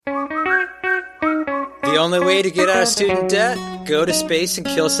The only way to get out of student debt, go to space and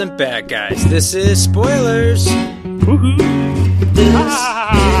kill some bad guys. This is Spoilers. Woohoo!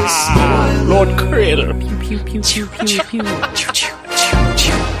 Lord Creator. Pew, pew, pew, pew, pew, pew.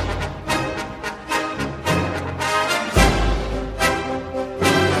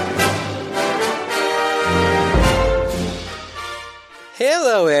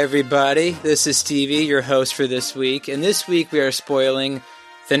 Hello, everybody. This is Stevie, your host for this week. And this week we are spoiling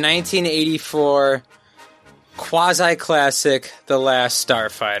the 1984 quasi-classic The Last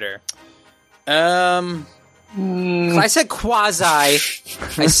Starfighter. I said quasi. I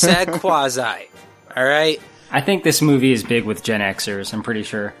said quasi. All right? I think this movie is big with Gen Xers, I'm pretty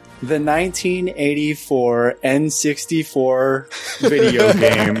sure. The 1984 N64 video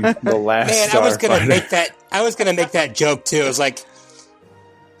game, The Last Starfighter. I was gonna make that joke too. It was like,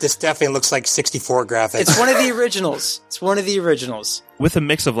 this definitely looks like 64 graphics. It's one of the originals. With a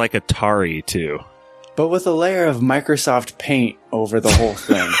mix of like Atari too. But with a layer of Microsoft Paint over the whole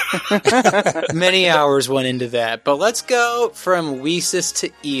thing. Many hours went into that. But let's go from Weesist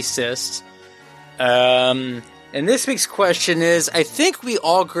to Eastist. And this week's question is, I think we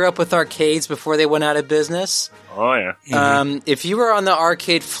all grew up with arcades before they went out of business. Oh, yeah. If you were on the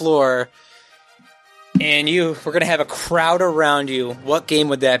arcade floor and you were going to have a crowd around you, what game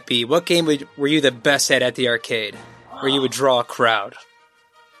would that be? What game were you the best at the arcade, where you would draw a crowd?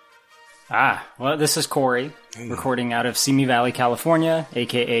 Well, this is Corey, recording out of Simi Valley, California,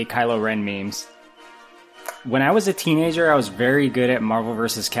 a.k.a. Kylo Ren memes. When I was a teenager, I was very good at Marvel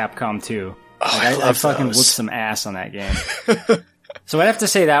vs. Capcom 2. I fucking whooped some ass on that game. So I'd have to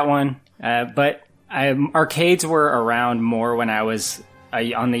say that one. But arcades were around more when I was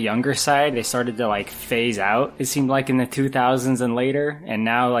on the younger side. They started to like phase out, it seemed like, in the 2000s and later. And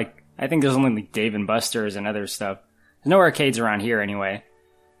now, like, I think there's only like Dave and Buster's and other stuff. There's no arcades around here anyway.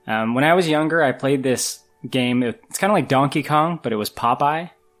 When I was younger, I played this game. It's kind of like Donkey Kong, but it was Popeye.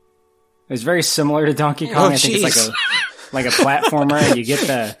 It was very similar to Donkey Kong. I think it's like a platformer, and you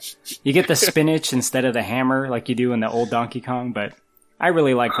get the spinach instead of the hammer like you do in the old Donkey Kong. But I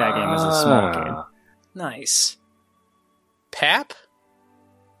really liked that game as a small kid. Nice. Pap?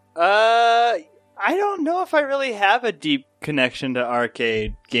 I don't know if I really have a deep connection to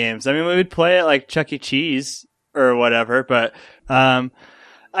arcade games. I mean, we would play it like Chuck E. Cheese or whatever, but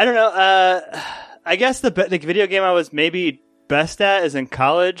I don't know. I guess the video game I was maybe best at is in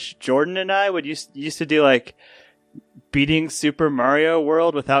college. Jordan and I used to do like beating Super Mario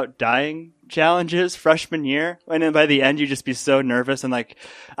World without dying challenges freshman year, and then by the end you just be so nervous and like,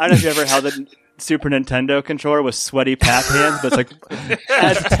 I don't know if you ever held a Super Nintendo controller with sweaty pap hands, but it's like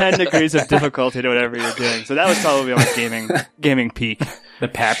adds 10 degrees of difficulty to whatever you're doing. So that was probably my gaming peak. The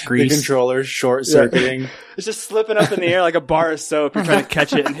pap grease. The controller's short-circuiting. It's just slipping up in the air like a bar of soap. You're trying to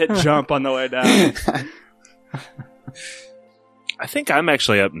catch it and hit jump on the way down. I think I'm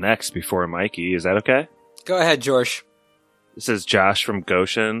actually up next before Mikey. Is that okay? Go ahead, George. This is Josh from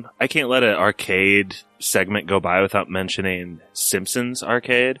Goshen. I can't let an arcade segment go by without mentioning Simpsons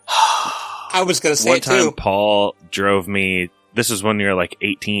Arcade. I was going to say one it time too. Paul drove me, this was when you were like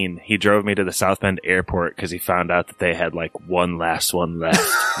 18, he drove me to the South Bend airport because he found out that they had like one last one left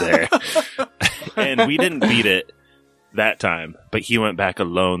there. And we didn't beat it that time, but he went back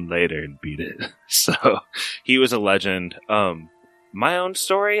alone later and beat it. So he was a legend. My own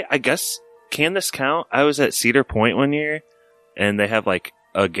story, I guess, can this count? I was at Cedar Point one year and they have like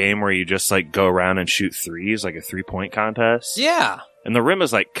a game where you just like go around and shoot threes, like a 3-point contest. Yeah. And the rim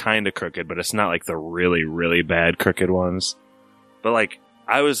is like kind of crooked, but it's not like the really, really bad crooked ones. But like,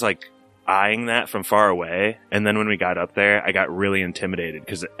 I was like eyeing that from far away. And then when we got up there, I got really intimidated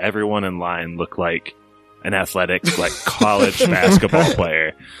because everyone in line looked like an athletic, like college basketball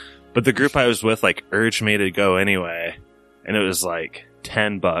player. But the group I was with like urged me to go anyway. And it was like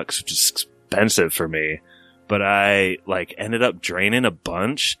 $10, which is expensive for me. But I like ended up draining a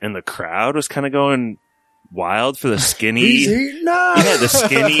bunch and the crowd was kind of going wild for the skinny, the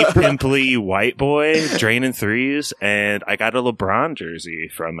skinny, pimply white boy draining threes, and I got a LeBron jersey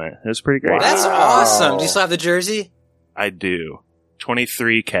from it. It was pretty great. That's awesome. Do you still have the jersey? I do.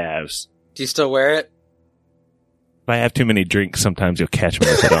 23 Cavs. Do you still wear it? If I have too many drinks, sometimes you'll catch me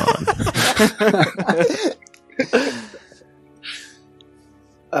with it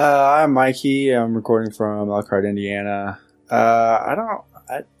on. I'm Mikey. I'm recording from Elkhart, Indiana. I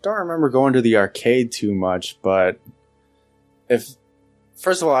don't remember going to the arcade too much, but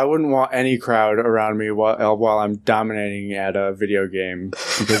first of all, I wouldn't want any crowd around me while I'm dominating at a video game,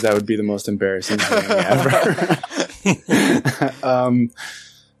 because that would be the most embarrassing thing ever.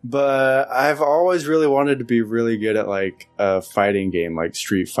 But I've always really wanted to be really good at like a fighting game like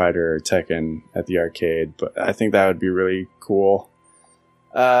Street Fighter or Tekken at the arcade. But I think that would be really cool.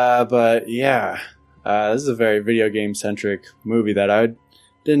 But yeah, this is a very video game centric movie that I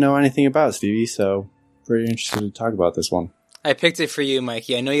didn't know anything about, Stevie. So pretty interested to talk about this one. I picked it for you,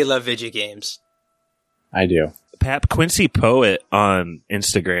 Mikey. I know you love video games. I do. Pap Quincy Poet on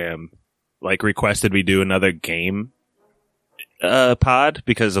Instagram requested we do another game pod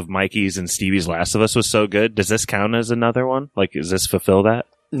because of Mikey's and Stevie's Last of Us was so good. Does this count as another one? Does this fulfill that?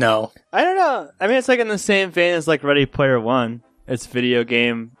 No. I don't know. I mean, it's in the same vein as Ready Player One. It's video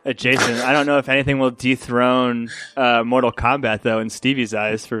game adjacent. I don't know if anything will dethrone Mortal Kombat, though, in Stevie's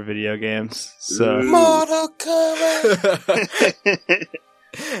eyes for video games. So Mortal Kombat.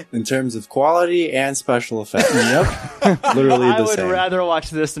 In terms of quality and special effects. Yep. Literally the same. I would rather watch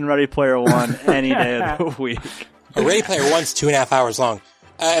this than Ready Player One any day of the week. Ready Player One's 2.5 hours long.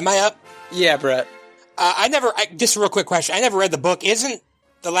 Am I up? Yeah, Brett. Just a real quick question. I never read the book. Isn't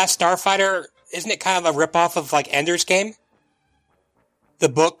The Last Starfighter, isn't it kind of a ripoff of Ender's Game? The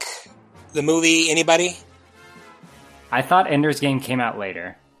book, the movie, anybody? I thought Ender's Game came out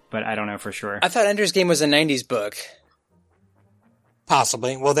later, but I don't know for sure. I thought Ender's Game was a 90s book.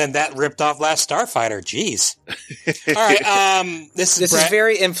 Possibly. Well, then that ripped off Last Starfighter. Jeez. All right. This is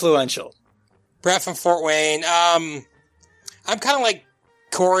very influential. Brett from Fort Wayne. I'm kind of like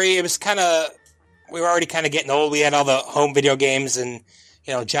Corey. It was we were already kind of getting old. We had all the home video games, and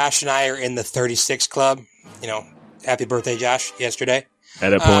Josh and I are in the 36 club. Happy birthday, Josh! Yesterday.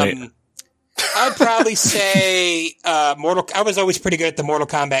 At a point. I'd probably say I was always pretty good at the Mortal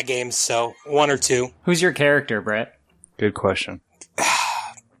Kombat games, so 1 or 2. Who's your character, Brett? Good question.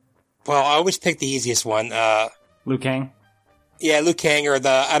 Well, I always pick the easiest one. Liu Kang? Yeah, Liu Kang, or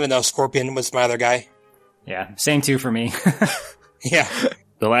Scorpion was my other guy. Yeah, same two for me. Yeah.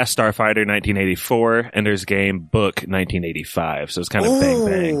 The Last Starfighter, 1984. Ender's Game book, 1985. So it's kind of bang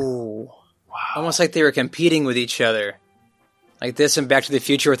bang. Wow. Almost like they were competing with each other. Like this and Back to the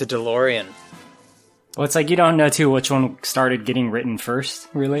Future with the DeLorean. Well, it's you don't know, too, which one started getting written first,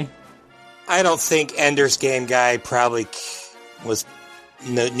 really? I don't think Ender's Game guy probably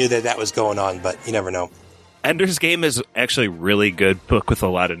knew that was going on, but you never know. Ender's Game is actually a really good book with a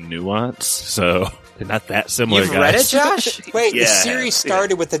lot of nuance, so they're not that similar, You've guys. read it, Josh? Wait, Yeah, the series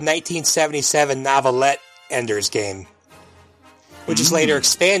started with the 1977 novelette Ender's Game, which is later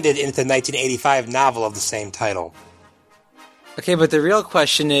expanded into the 1985 novel of the same title. Okay, but the real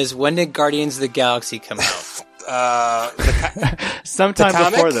question is, when did Guardians of the Galaxy come out? Sometime the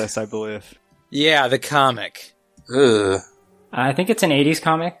before this, I believe. Yeah, the comic. Ugh. I think it's an 80s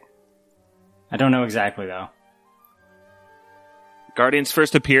comic. I don't know exactly, though. Guardians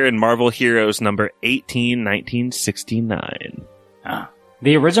first appear in Marvel Heroes number 18, 1969.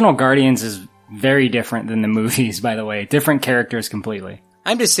 The original Guardians is very different than the movies, by the way. Different characters completely.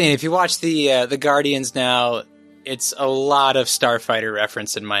 I'm just saying, if you watch the Guardians now, it's a lot of Starfighter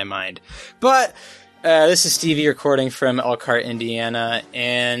reference in my mind. But this is Stevie recording from Elkhart, Indiana,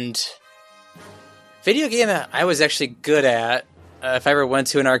 and video game that I was actually good at, if I ever went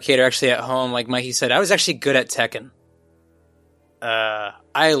to an arcade or actually at home, like Mikey said, I was actually good at Tekken.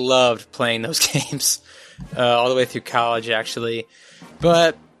 I loved playing those games all the way through college, actually.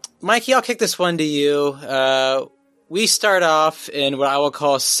 But, Mikey, I'll kick this one to you. We start off in what I will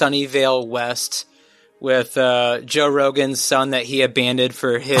call Sunnyvale West with Joe Rogan's son that he abandoned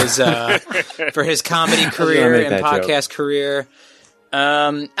for his comedy career and podcast career.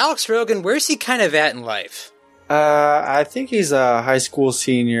 Alex Rogan, where's he kind of at in life? I think he's a high school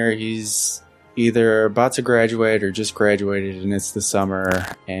senior. He's either about to graduate or just graduated, and it's the summer,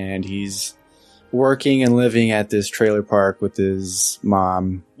 and he's working and living at this trailer park with his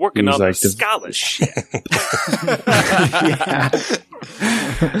mom. Working on a scholarship.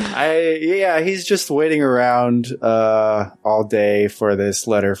 He's just waiting around all day for this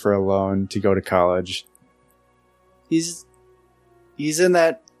letter for a loan to go to college. He's in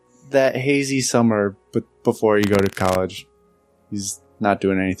that hazy summer, but before you go to college, he's not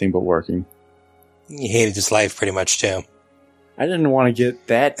doing anything but working. He hated his life pretty much too. I didn't want to get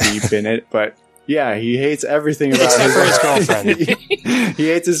that deep in it, but yeah, he hates everything about except for his girlfriend. He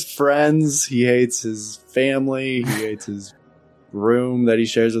hates his friends. He hates his family. He hates his room that he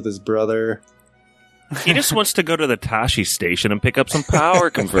shares with his brother. He just wants to go to the Tashi station and pick up some power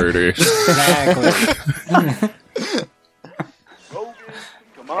converters. Exactly.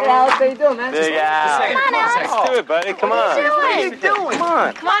 Hey, Alex, how you doing, man? Big Al. Come on, Alex. Let's do it, buddy. Come on. What are you doing? Come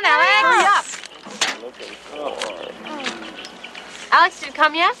on. Come on, Alex. Hurry up. Alex didn't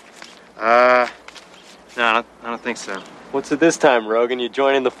come yet? No, I don't think so. What's it this time, Rogan? You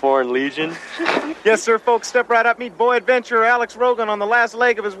joining the Foreign Legion? Yes, sir, folks. Step right up. Meet boy adventurer Alex Rogan on the last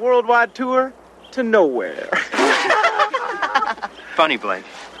leg of his worldwide tour to nowhere. Funny, Blake.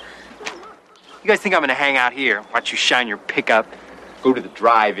 You guys think I'm gonna hang out here, watch you shine your pickup, go to the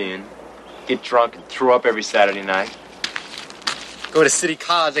drive-in, get drunk and throw up every Saturday night? Go to City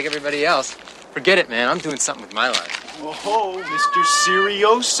College like everybody else. Forget it, man. I'm doing something with my life. Oh, Mr.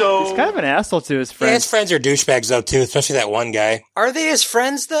 Serioso. He's kind of an asshole to his Yeah, friends. his friends are douchebags, though, too, especially that one guy. Are they his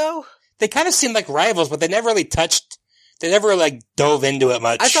friends, though? They kind of seem like rivals, but they never really they never, like, dove into it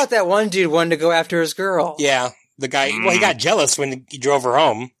much. I thought that one dude wanted to go after his girl. Yeah, the guy, well, he got jealous when he drove her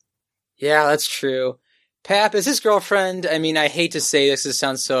home. Yeah, that's true. Pap, is his girlfriend, I mean, I hate to say this, it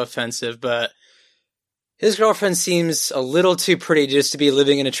sounds so offensive, but his girlfriend seems a little too pretty just to be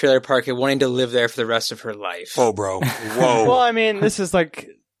living in a trailer park and wanting to live there for the rest of her life. Whoa, bro. Whoa. Well, I mean, this is like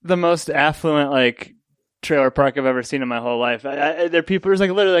the most affluent, like, trailer park I've ever seen in my whole life. There's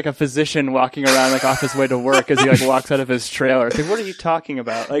like literally like a physician walking around like off his way to work as he like walks out of his trailer. It's like, what are you talking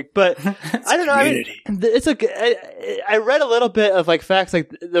about? Like, but I don't know. I mean, it's like I read a little bit of like facts.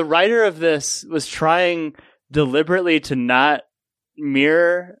 Like the writer of this was trying deliberately to not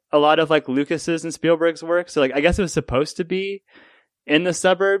mirror a lot of like Lucas's and Spielberg's work. So like, I guess it was supposed to be in the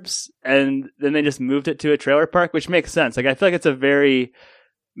suburbs, and then they just moved it to a trailer park, which makes sense. Like, I feel like it's a very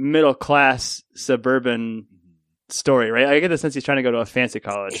middle class suburban story, right? I get the sense he's trying to go to a fancy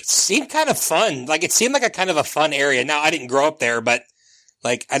college. It seemed kind of fun. Like, it seemed like a kind of a fun area. Now, I didn't grow up there, but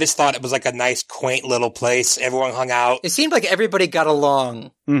like, I just thought it was like a nice, quaint little place. Everyone hung out. It seemed like everybody got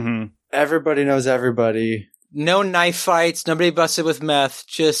along. Mm-hmm. Everybody knows everybody. No knife fights, nobody busted with meth,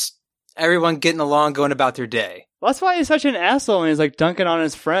 just everyone getting along, going about their day. Well, that's why he's such an asshole when he's like dunking on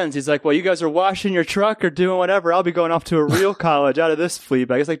his friends. He's like, well, you guys are washing your truck or doing whatever. I'll be going off to a real college out of this flea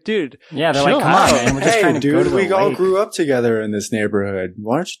bag. It's like, dude. Yeah, they're chill like, come out. on, man. We're just trying Hey, to go to dude, the we all lake. grew up together in this neighborhood.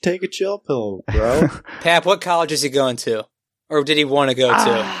 Why don't you take a chill pill, bro? Pap, what college is he going to? Or did he want to go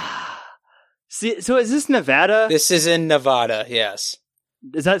to? See, so is this Nevada? This is in Nevada, yes.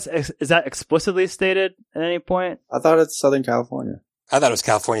 Is that explicitly stated at any point? I thought it's Southern California. I thought it was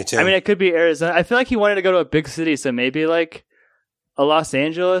California, too. I mean, it could be Arizona. I feel like he wanted to go to a big city, so maybe like a Los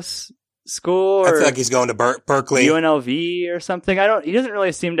Angeles school, or I feel like he's going to Berkeley. UNLV or something. He doesn't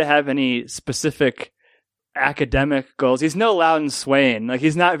really seem to have any specific academic goals. He's no Loudon Swain. Like,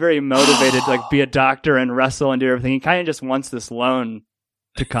 he's not very motivated to like be a doctor and wrestle and do everything. He kind of just wants this loan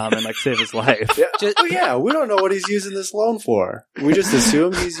to come and like save his life. Yeah, we don't know what he's using this loan for. We just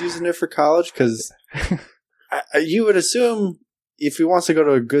assume he's using it for college because you would assume if he wants to go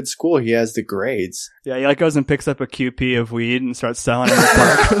to a good school, he has the grades. Yeah, he like goes and picks up a QP of weed and starts selling it in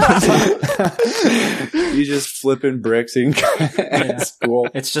the park. He's just flipping bricks at school.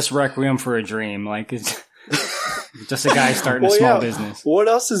 It's just Requiem for a Dream. Like, it's just a guy starting a small business. What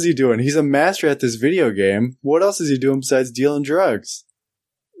else is he doing? He's a master at this video game. What else is he doing besides dealing drugs?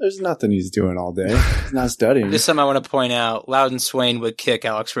 There's nothing he's doing all day. He's not studying. Just something I want to point out. Loudon Swain would kick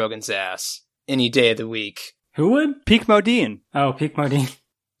Alex Rogan's ass any day of the week. Who would? Peak Modine. Oh, Peak Modine.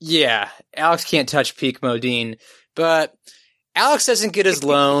 Yeah, Alex can't touch Peak Modine. But Alex doesn't get his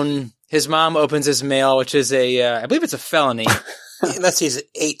loan. His mom opens his mail, which is I believe it's a felony. Unless he's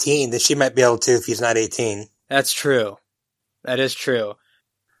 18, then she might be able to if he's not 18. That's true. That is true.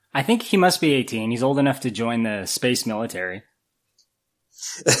 I think he must be 18. He's old enough to join the space military.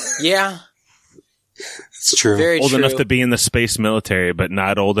 Yeah. It's true. Very old true. enough to be in the space military, but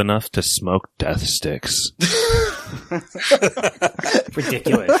not old enough to smoke death sticks.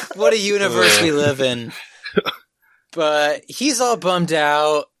 Ridiculous. What a universe we live in. But he's all bummed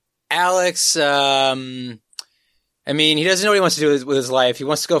out. Alex, I mean, he doesn't know what he wants to do with his life. He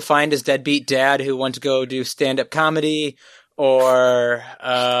wants to go find his deadbeat dad who wants to go do stand-up comedy or,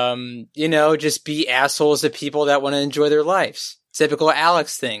 just be assholes to people that want to enjoy their lives. Typical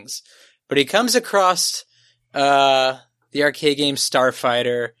Alex things. But he comes across the arcade game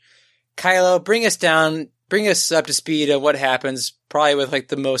Starfighter. Kylo, bring us up to speed of what happens, probably with like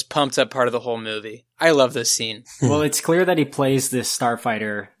the most pumped up part of the whole movie. I love this scene. Well, it's clear that he plays this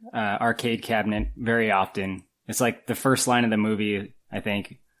Starfighter arcade cabinet very often. It's like the first line of the movie, I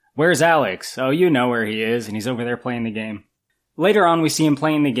think. Where's Alex? Oh, you know where he is, and he's over there playing the game. Later on, we see him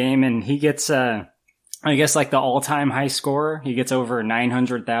playing the game, and he gets, I guess, like the all-time high score. He gets over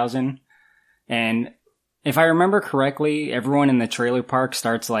 900,000. And if I remember correctly, everyone in the trailer park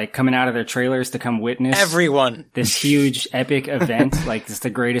starts like coming out of their trailers to come witness everyone this huge epic event. Like, it's the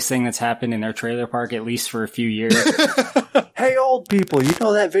greatest thing that's happened in their trailer park, at least for a few years. Hey, old people, you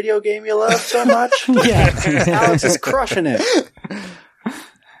know that video game you love so much? Yeah. Alex is crushing it.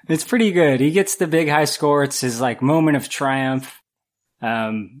 It's pretty good. He gets the big high score. It's his like moment of triumph.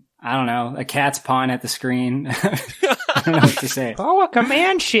 I don't know, a cat's pawing at the screen. I don't know what to say. Oh, a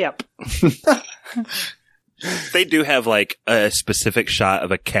command ship. They do have like a specific shot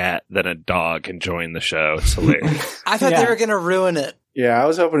of a cat than a dog enjoying the show. It's hilarious. I thought they were going to ruin it. Yeah, I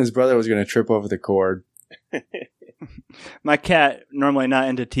was hoping his brother was going to trip over the cord. My cat, normally not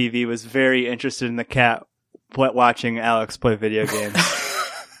into TV, was very interested in the cat watching Alex play video games.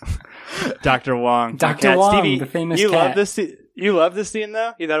 Dr. Wong. Dr. Wong, Stevie, the famous you cat. love this you love this scene,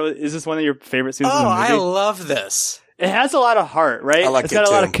 though? You thought is this one of your favorite scenes in Oh, the movie? I love this. It has a lot of heart, right? I like it's it got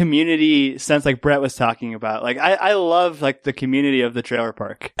a lot too. of community sense, like Brett was talking about. Like, I love, like, the community of the trailer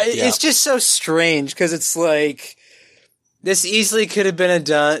park. It's just so strange because it's like this easily could have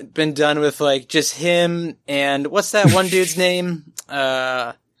been done with like just him and what's that one dude's name?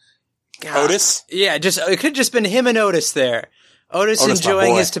 God. Otis? Yeah, it could have just been him and Otis there. Otis my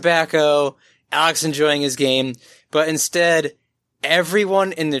enjoying boy. his tobacco, Alex enjoying his game, but instead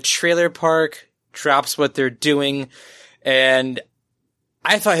everyone in the trailer park drops what they're doing, and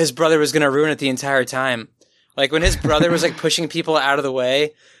I thought his brother was going to ruin it the entire time. Like, when his brother was, like, pushing people out of the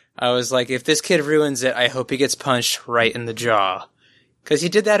way, I was like, if this kid ruins it, I hope he gets punched right in the jaw. Because he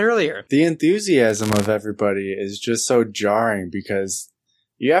did that earlier. The enthusiasm of everybody is just so jarring because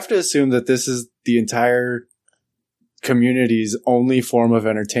you have to assume that this is the entire community's only form of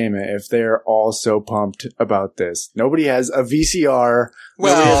entertainment if they're all so pumped about this. Nobody has a VCR,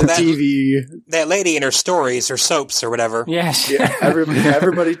 nobody has a TV. That lady in her stories or soaps or whatever. Yes. Yeah,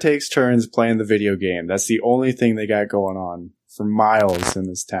 everybody takes turns playing the video game. That's the only thing they got going on for miles in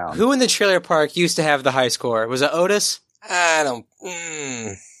this town. Who in the trailer park used to have the high score? Was it Otis? I don't...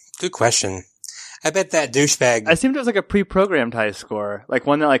 good question. I bet that douchebag... I assumed it was like a pre-programmed high score, like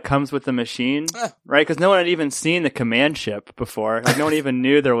one that like comes with the machine, right? Because no one had even seen the command ship before. Like no one even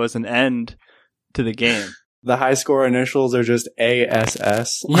knew there was an end to the game. The high score initials are just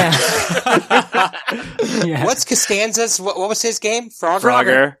ASS. Yeah. Yeah. What's Costanza's... What was his game?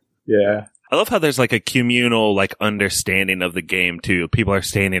 Frogger. Yeah. I love how there's like a communal like understanding of the game too. People are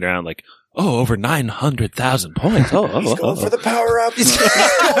standing around like, oh, over 900,000 points. He's going for the power up.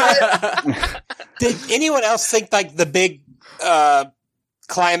 Did anyone else think like the big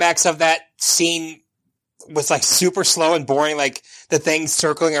climax of that scene was like super slow and boring? Like the thing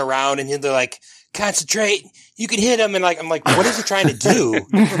circling around and they're like, concentrate, you can hit him. And like, I'm like, what is he trying to do?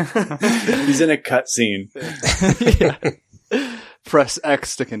 He's in a cutscene. Yeah. Press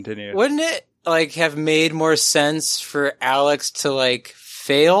X to continue. Wouldn't it like have made more sense for Alex to like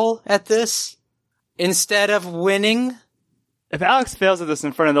fail at this instead of winning? If Alex fails at this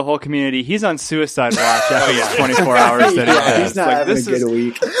in front of the whole community, he's on suicide watch after the 24 hours that he has. He's not Like, having this a good is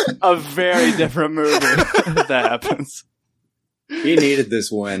week. a very different movie if that happens. He needed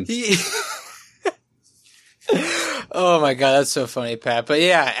this win. Oh my god, that's so funny, Pat. But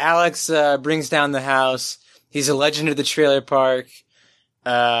yeah, Alex brings down the house. He's a legend of the trailer park.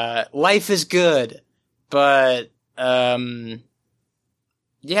 Life is good, but yeah,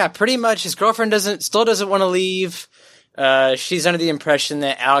 pretty much his girlfriend still doesn't want to leave. She's under the impression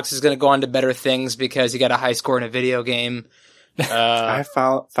that Alex is going to go on to better things because he got a high score in a video game. I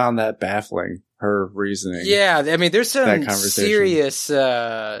found that baffling, her reasoning. Yeah, I mean, there's some serious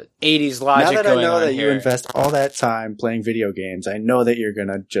 80s logic going on here. Now that I know that you invest all that time playing video games, I know that you're going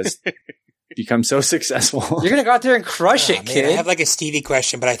to just become so successful. You're going to go out there and crush it, kid. I have like a Stevie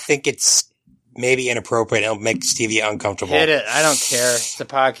question, but I think it's maybe inappropriate. It'll make Stevie uncomfortable. Hit it. I don't care. It's a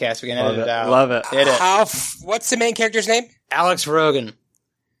podcast. We can edit it out. Love it. Hit it. What's the main character's name? Alex Rogan.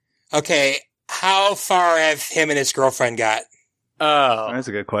 Okay. How far have him and his girlfriend got? Oh. That's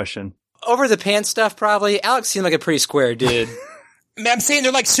a good question. Over the pants stuff, probably. Alex seemed like a pretty square dude. I mean, I'm saying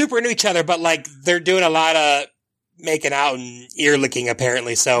they're like super into each other, but like they're doing a lot of making out and ear licking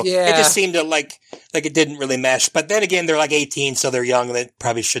apparently. So Yeah. it just seemed to like it didn't really mesh. But then again, they're like 18, so they're young and they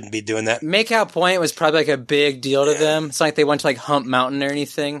probably shouldn't be doing that. Makeout Point was probably like a big deal to them. It's not like they went to like Hump Mountain or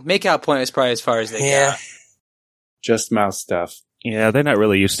anything. Makeout Point was probably as far as they got. Just mouth stuff. Yeah, they're not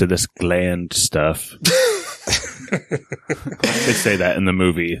really used to this gland stuff. They say that in the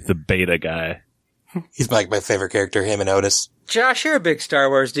movie, the beta guy. He's like my favorite character, him and Otis. Josh, you're a big Star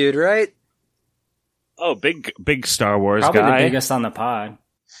Wars dude, right? Oh, big Star Wars Probably guy. the biggest on the pod.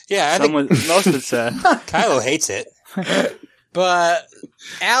 Yeah, I think Most would say. Kylo hates it. But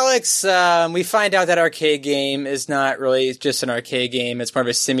Alex, we find out that arcade game is not really just an arcade game. It's more of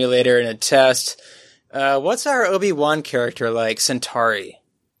a simulator and a test. What's our Obi-Wan character like, Centauri?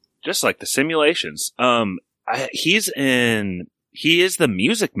 Just like the simulations. He is the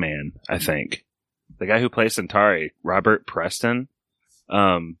music man, I think. The guy who plays Centauri, Robert Preston.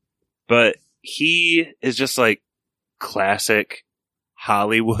 but he is just like classic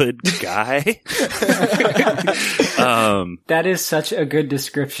Hollywood guy. That is such a good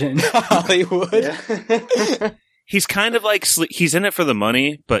description. Hollywood. He's kind of like, he's in it for the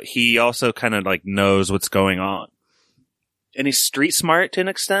money, but he also kind of like knows what's going on. And he's street smart to an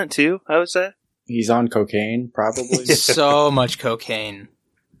extent too, I would say. He's on cocaine, probably. So much cocaine.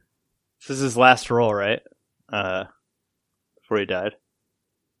 This is his last role, right? Before he died.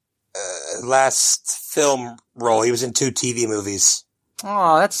 Last film role. He was in 2 TV movies.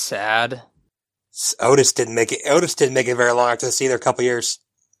 Oh, that's sad. Otis didn't make it. Otis didn't make it very long after this either. A couple years.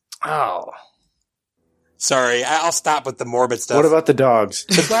 Oh. Sorry, I'll stop with the morbid stuff. What about the dogs?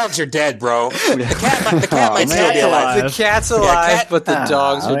 The dogs are dead, bro. The cat might still be alive. The cat's alive, but the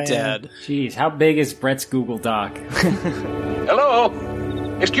dogs are man. dead. Jeez, how big is Brett's Google Doc? Hello?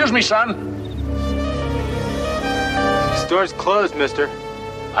 Excuse me, son. Store's closed, mister.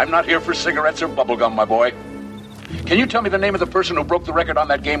 I'm not here for cigarettes or bubblegum, my boy. Can you tell me the name of the person who broke the record on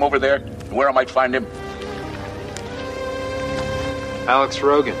that game over there and where I might find him? Alex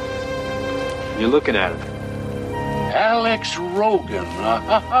Rogan. You're looking at him. Alex Rogan.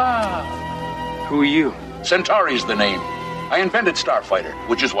 Who are you? Centauri's the name. I invented Starfighter,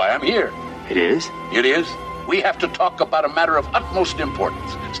 which is why I'm here. It is? It is. We have to talk about a matter of utmost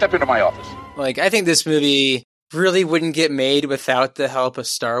importance. Step into my office. Like, I think this movie really wouldn't get made without the help of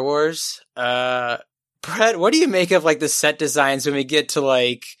Star Wars. Brett, what do you make of like the set designs when we get to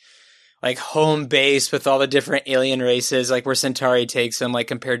like home base with all the different alien races, like where Centauri takes them, like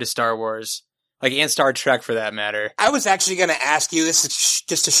compared to Star Wars? Like, and Star Trek, for that matter. I was actually going to ask you this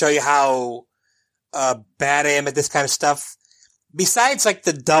just to show you how bad I am at this kind of stuff. Besides, like,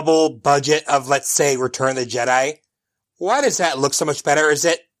 the double budget of, let's say, Return of the Jedi, why does that look so much better? Is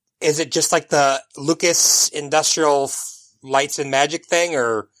it just like the Lucas Industrial Lights and Magic thing,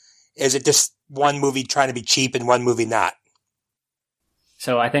 or is it just one movie trying to be cheap and one movie not?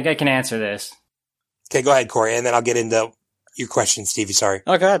 So I think I can answer this. Okay, go ahead, Corey, and then I'll get into your question, Stevie. Sorry.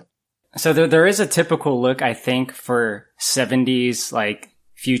 Oh, God. So there is a typical look, I think, for 70s, like,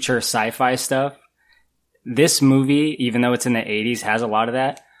 future sci-fi stuff. This movie, even though it's in the 80s, has a lot of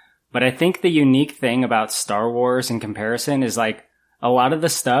that. But I think the unique thing about Star Wars in comparison is, like, a lot of the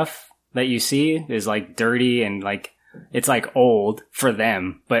stuff that you see is, like, dirty and, like, it's, like, old for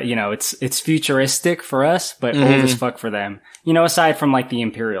them. But, you know, it's futuristic for us, but old as fuck for them. You know, aside from, like, the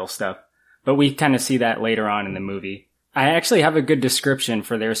Imperial stuff. But we kind of see that later on in the movie. I actually have a good description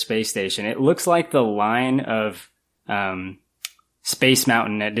for their space station. It looks like the line of Space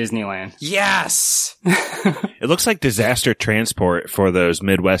Mountain at Disneyland. Yes! It looks like disaster transport for those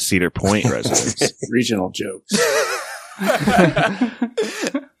Midwest Cedar Point residents. Regional jokes.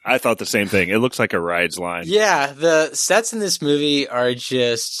 I thought the same thing. It looks like a rides line. Yeah, the sets in this movie are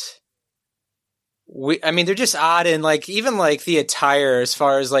just... they're just odd, and like even like the attire as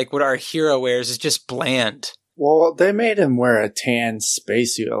far as like what our hero wears is just bland. Well, they made him wear a tan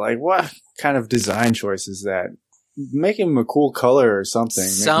spacesuit. Like, what kind of design choice is that? Make him a cool color or something.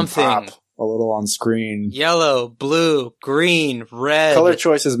 Make him pop a little on screen. Yellow, blue, green, red. Color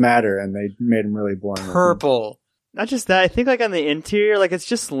choices matter, and they made him really boring. Purple. Not just that, I think like on the interior, like it's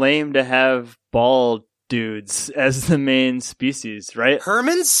just lame to have bald dudes as the main species, right?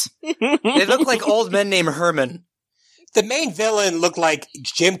 Hermans? They look like old men named Herman. The main villain looked like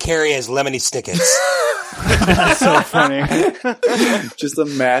Jim Carrey as Lemony Snicket. That's so funny. Just a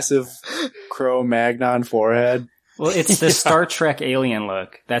massive Cro-Magnon forehead. Well, it's the Star Trek alien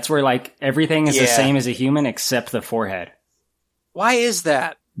look. That's where like everything is the same as a human except the forehead. Why is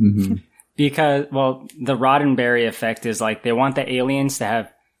that? Mm-hmm. Because, well, the Roddenberry effect is like they want the aliens to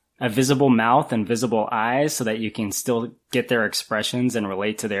have a visible mouth and visible eyes so that you can still get their expressions and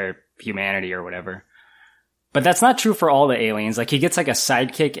relate to their humanity or whatever. But that's not true for all the aliens. Like, he gets like a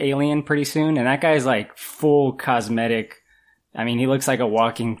sidekick alien pretty soon, and that guy's like full cosmetic. I mean, he looks like a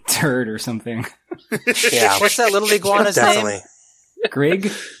walking turd or something. Yeah. What's that little iguana's name?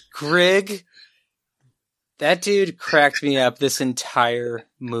 Grig? Grig. That dude cracked me up this entire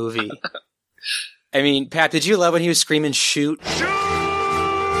movie. I mean, Pat, did you love when he was screaming, shoot?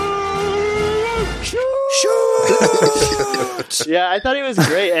 Yeah, I thought he was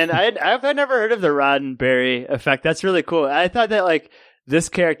great, and I've never heard of the Roddenberry effect. That's really cool. I thought that like this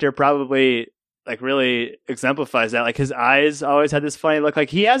character probably like really exemplifies that. Like his eyes always had this funny look. Like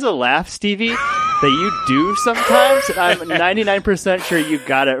he has a laugh, Stevie, that you do sometimes. I'm 99% sure you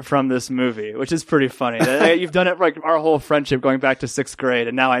got it from this movie, which is pretty funny. You've done it for like our whole friendship going back to 6th grade,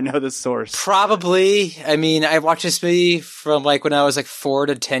 and now I know the source. Probably. I mean, I watched this movie from like when I was like 4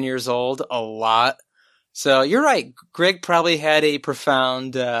 to 10 years old a lot. So you're right. Greg probably had a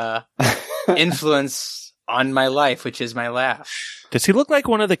profound influence on my life, which is my laugh. Does he look like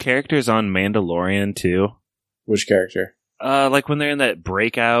one of the characters on Mandalorian too? Which character? Like when they're in that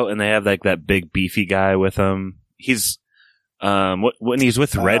breakout and they have like that big beefy guy with them. He's when he's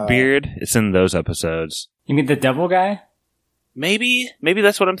with Redbeard, it's in those episodes. You mean the devil guy? Maybe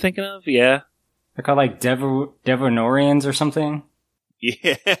that's what I'm thinking of. Yeah, They're called like Devanorians or something.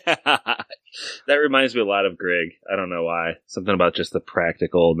 yeah. That reminds me a lot of Greg. I don't know why. Something about just the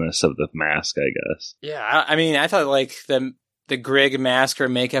practicalness of the mask, I guess. Yeah, I mean, I thought like the Greg mask or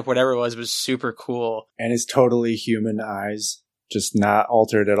makeup, whatever it was super cool. And his totally human eyes. Just not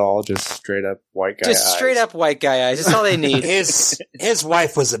altered at all. Just straight up white guy eyes. Just straight up white guy eyes. That's all they need. His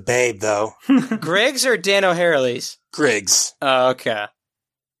wife was a babe, though. Greg's or Dan O'Harley's? Greg's. Oh, okay.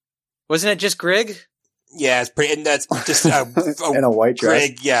 Wasn't it just Greg? Yeah, it's pretty. And that's just in a white dress.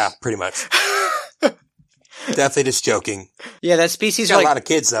 Greg, yeah, pretty much. Definitely just joking. Yeah, that species Got like a lot of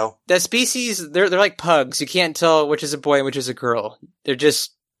kids though. That species, they're like pugs. You can't tell which is a boy and which is a girl. They're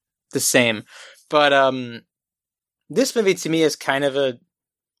just the same. But this movie to me is kind of a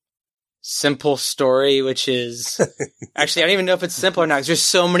simple story, which is actually I don't even know if it's simple or not. 'Cause there's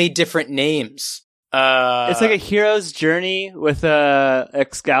so many different names. It's like a hero's journey with a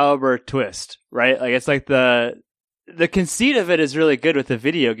Excalibur twist, right? Like it's like the conceit of it is really good with the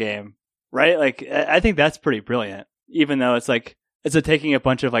video game, right? Like I think that's pretty brilliant, even though it's like it's taking a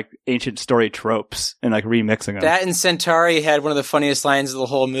bunch of like ancient story tropes and like remixing them. That and Centauri had one of the funniest lines of the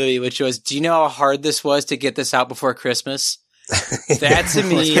whole movie, which was, "Do you know how hard this was to get this out before Christmas?" That to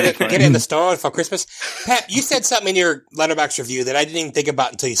me, get it in the store for Christmas. Pat, you said something in your Letterboxd review that I didn't even think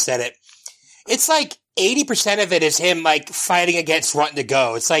about until you said it. It's like 80% of it is him like fighting against wanting to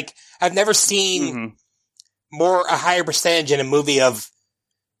go. It's like I've never seen a higher percentage in a movie of,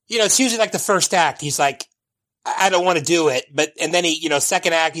 it's usually like the first act. He's like, I don't want to do it. And then he,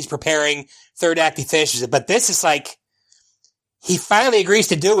 second act, he's preparing. Third act, he finishes it. But this is like, he finally agrees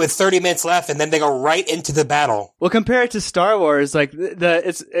to do it with 30 minutes left, and then they go right into the battle. Well, compare it to Star Wars, like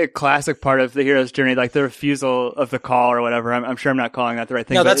it's a classic part of the hero's journey, like the refusal of the call or whatever. I'm sure I'm not calling that the right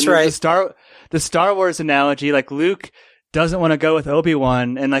thing. No, that's right. The Star Wars analogy, like Luke doesn't want to go with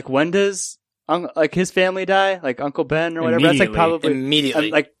Obi-Wan, and like when does like his family die, like Uncle Ben or whatever? That's like probably immediately,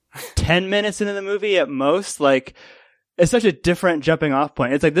 like 10 minutes into the movie at most. Like it's such a different jumping off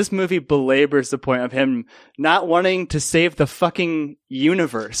point. It's like this movie belabors the point of him not wanting to save the fucking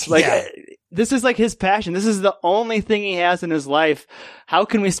universe. Like this is like his passion. This is the only thing he has in his life. How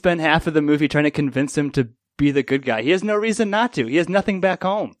can we spend half of the movie trying to convince him to be the good guy? He has no reason not to. He has nothing back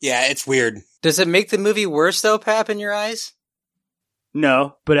home. Yeah, it's weird. Does it make the movie worse though, Pap, in your eyes?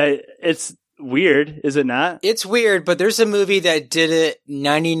 No, but it's weird, is it not? It's weird, but there's a movie that did it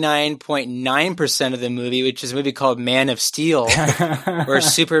 99.9% of the movie, which is a movie called Man of Steel, where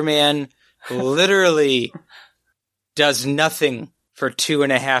Superman literally does nothing for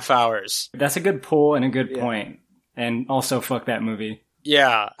 2.5 hours. That's a good pull and a good point. And also, fuck that movie.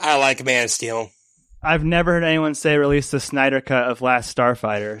 Yeah. I like Man of Steel. I've never heard anyone say release the Snyder cut of Last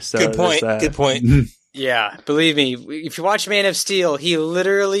Starfighter. So good point. Good point. Yeah, believe me, if you watch Man of Steel, he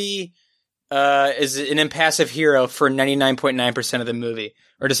literally is an impassive hero for 99.9% of the movie,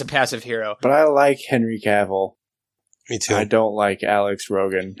 or just a passive hero. But I like Henry Cavill. Me too. I don't like Alex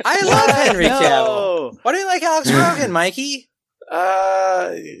Rogan. I love Henry Cavill. Why do you like Alex Rogan, Mikey?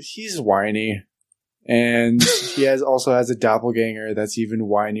 He's whiny. And he also has a doppelganger that's even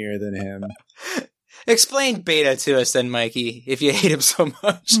whinier than him. Explain Beta to us then, Mikey, if you hate him so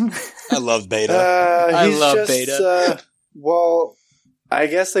much. I love Beta. I love Beta. Well, I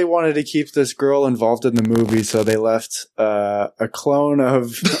guess they wanted to keep this girl involved in the movie, so they left a clone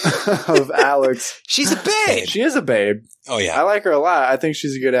of Alex. She's a babe. She is a babe. Oh, yeah. I like her a lot. I think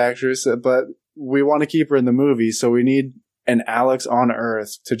she's a good actress, but we want to keep her in the movie, so we need an Alex on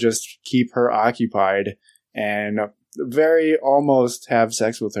Earth to just keep her occupied and very almost have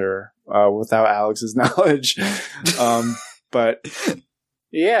sex with her without Alex's knowledge. But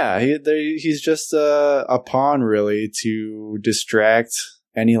yeah, he's just a pawn really to distract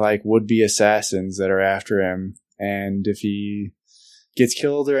any like would-be assassins that are after him. And if he gets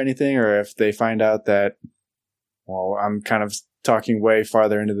killed or anything, or if they find out that, well, I'm kind of talking way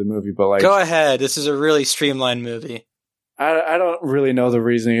farther into the movie, but like, go ahead. This is a really streamlined movie. I don't really know the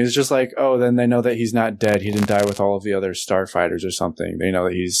reasoning. It's just like, oh, then they know that he's not dead. He didn't die with all of the other starfighters or something. They know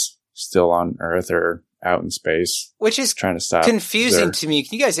that he's still on Earth or out in space, which is trying to stop. Confusing to me.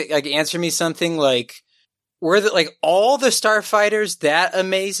 Can you guys like answer me something like, were like all the starfighters that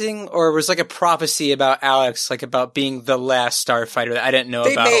amazing, or was like a prophecy about Alex, like about being the last starfighter that I didn't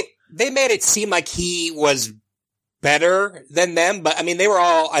know about? they made it seem like he was better than them, but I mean, they were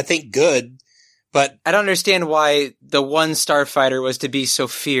all, I think, good. But I don't understand why the one Starfighter was to be so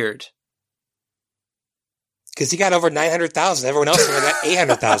feared. Because he got over 900,000. Everyone else only got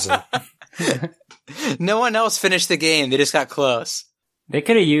 800,000. No one else finished the game. They just got close. They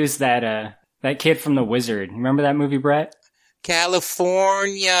could have used that kid from The Wizard. Remember that movie, Brett?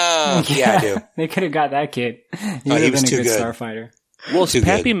 California. Yeah, I do. They could have got that kid. He was too good. Starfighter. Well,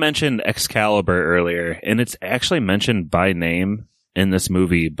 Pappy mentioned Excalibur earlier, and it's actually mentioned by name in this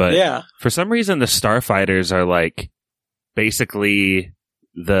movie, but for some reason the Starfighters are like basically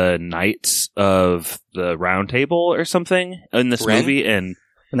the Knights of the Round Table or something in this movie, and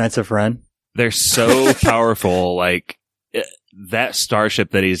the Knights of Ren. They're so powerful, like that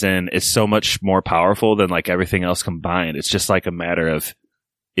starship that he's in is so much more powerful than like everything else combined. It's just like a matter of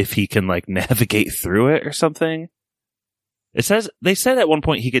if he can like navigate through it or something. They said at one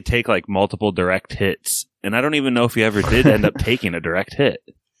point he could take like multiple direct hits, and I don't even know if he ever did end up taking a direct hit.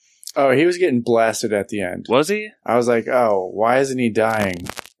 Oh, he was getting blasted at the end. Was he? I was like, oh, why isn't he dying?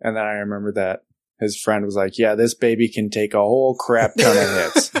 And then I remembered that his friend was like, yeah, this baby can take a whole crap ton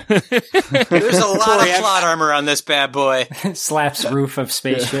of hits. There's a lot of plot armor on this bad boy. Slaps roof of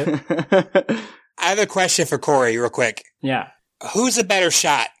spaceship. I have a question for Corey real quick. Yeah. Who's a better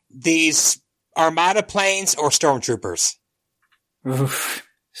shot? These Armada planes or Stormtroopers? Oof.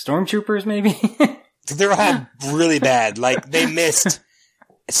 Stormtroopers, maybe? They're all really bad. Like, they missed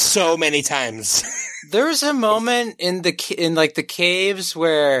so many times. There was a moment in the caves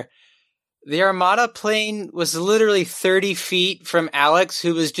where the Armada plane was literally 30 feet from Alex,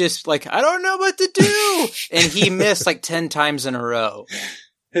 who was just like, I don't know what to do. And he missed like 10 times in a row.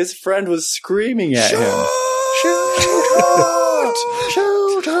 His friend was screaming at him. Shoot!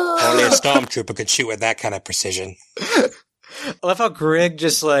 Only a Stormtrooper could shoot with that kind of precision. I love how Greg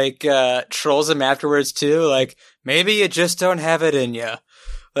just like trolls him afterwards too. Like, maybe you just don't have it in you.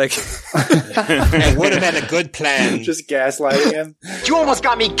 Like, it would have been a good plan. Just gaslighting him. You almost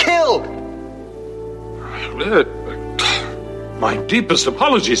got me killed. My deepest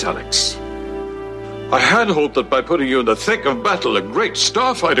apologies, Alex. I had hoped that by putting you in the thick of battle, a great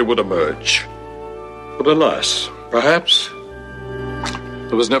starfighter would emerge. But alas, perhaps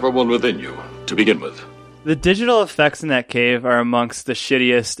there was never one within you to begin with. The digital effects in that cave are amongst the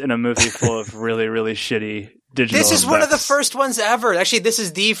shittiest in a movie full of really, really shitty digital This is effects. one of the first ones ever. Actually, this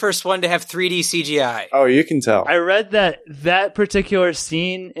is the first one to have 3D CGI. Oh, you can tell. I read that particular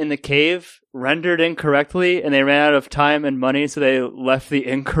scene in the cave rendered incorrectly, and they ran out of time and money, so they left the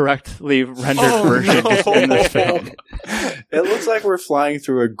incorrectly rendered version in the film. It looks like we're flying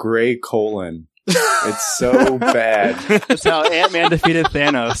through a gray colon. It's so bad. That's how Ant-Man defeated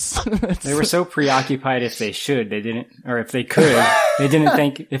Thanos. They were so preoccupied if they should, they didn't, or if they could, they didn't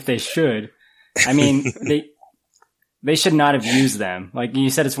think if they should. I mean, they should not have used them. Like you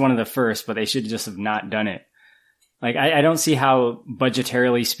said, it's one of the first, but they should just have not done it. Like, I don't see how,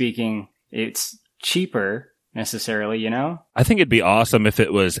 budgetarily speaking, it's cheaper necessarily, you know? I think it'd be awesome if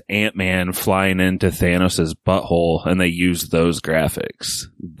it was Ant-Man flying into Thanos' butthole and they used those graphics.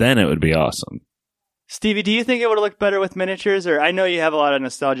 Then it would be awesome. Stevie, do you think it would have looked better with miniatures? Or I know you have a lot of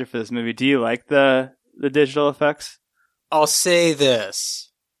nostalgia for this movie. Do you like the digital effects? I'll say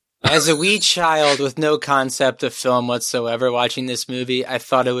this. As a wee child with no concept of film whatsoever watching this movie, I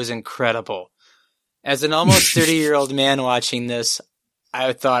thought it was incredible. As an almost 30-year-old man watching this,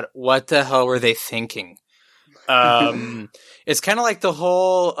 I thought, what the hell were they thinking? It's kind of like the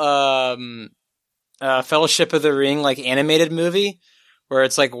whole Fellowship of the Ring like animated movie, where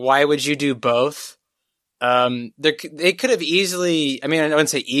it's like, why would you do both? They could have easily, I mean, I wouldn't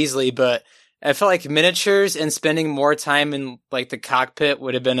say easily, but I felt like miniatures and spending more time in like the cockpit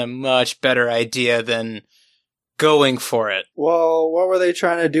would have been a much better idea than going for it. Well, what were they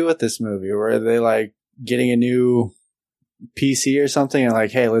trying to do with this movie? Were they like getting a new PC or something and like,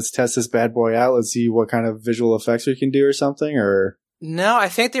 hey, let's test this bad boy out. Let's see what kind of visual effects we can do or something? Or no, I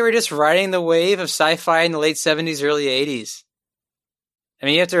think they were just riding the wave of sci-fi in the late 70s, early 80s. I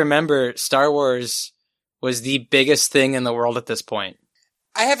mean, you have to remember Star Wars was the biggest thing in the world at this point.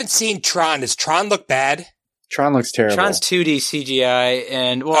 I haven't seen Tron. Does Tron look bad? Tron looks terrible. Tron's 2D CGI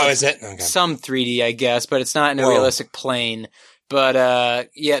and, well, is it? Okay. Some 3D, I guess, but it's not in a realistic plane. But,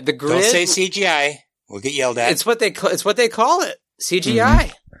 yeah, the grid. Don't say CGI. We'll get yelled at. It's what they call it.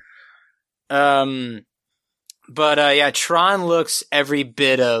 CGI. Mm-hmm. But yeah, Tron looks every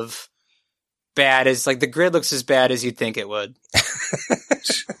bit of bad as, like, the grid looks as bad as you'd think it would.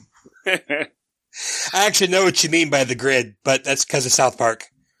 I actually know what you mean by the grid, but that's because of South Park.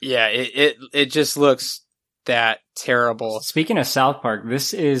 Yeah, it just looks that terrible. Speaking of South Park,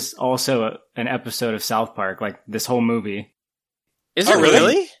 this is also an episode of South Park, like this whole movie. Is it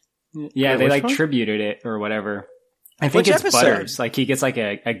really? Yeah, Wait, they which like one? tributed it or whatever. I think Which it's episode? Butters. Like he gets like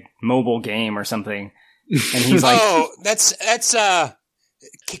a mobile game or something. And he's like, Oh, that's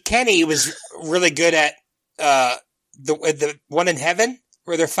Kenny was really good at the one in heaven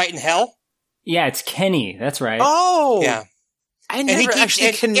where they're fighting hell. yeah, it's Kenny. That's right. Oh, Yeah. I he never keeps- actually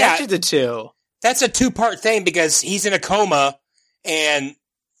and- connected yeah. the two. That's a 2-part thing because he's in a coma and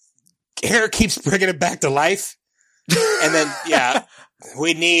Eric keeps bringing him back to life. And then, yeah,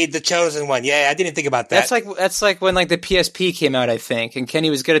 we need the chosen one. Yeah, I didn't think about that. That's like when like the PSP came out, I think, and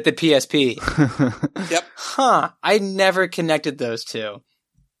Kenny was good at the PSP. Yep. Huh. I never connected those two.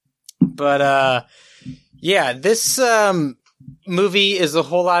 But yeah, this movie is a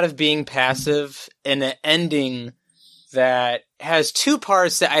whole lot of being passive and an ending that has two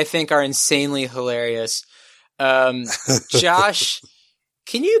parts that I think are insanely hilarious. Josh,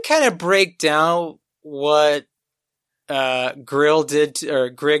 can you kind of break down what Grig did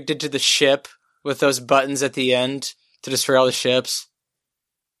to the ship with those buttons at the end to destroy all the ships?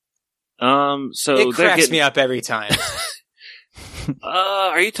 So It they're cracks getting, me up every time.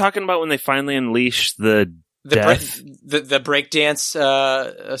 Are you talking about when they finally unleash the The death? the breakdance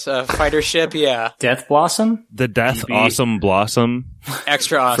fighter ship, yeah, Death Blossom? The Death DB. Awesome Blossom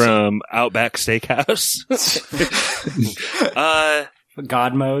extra awesome. from Outback Steakhouse.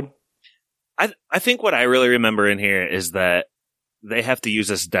 God mode? I think what I really remember in here is that they have to use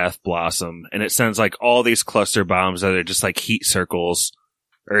this Death Blossom, and it sends like all these cluster bombs that are just like heat circles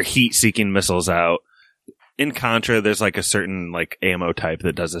or heat-seeking missiles out. In Contra, there's like a certain like ammo type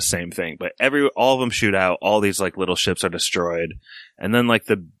that does the same thing, but all of them shoot out. All these like little ships are destroyed, and then like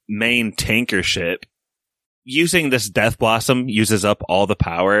the main tanker ship, using this Death Blossom, uses up all the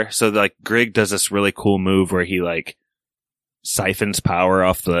power. So like Grig does this really cool move where he like siphons power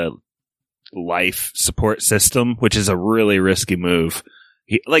off the life support system, which is a really risky move.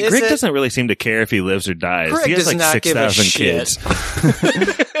 Grig doesn't really seem to care if he lives or dies. Grig he has does like not give a 6,000 shit.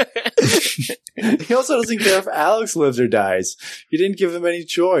 kids. He also doesn't care if Alex lives or dies. He didn't give him any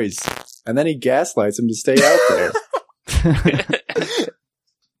choice. And then he gaslights him to stay out there.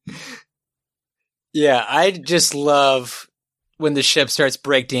 Yeah, I just love when the ship starts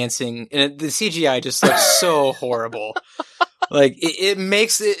breakdancing, and the CGI just looks so horrible. Like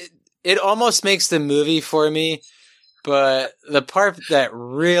it almost makes the movie for me. But the part that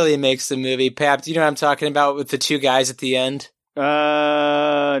really makes the movie, Pap, do you know what I'm talking about with the two guys at the end?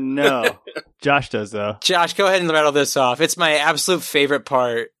 No. Josh does, though. Josh, go ahead and rattle this off. It's my absolute favorite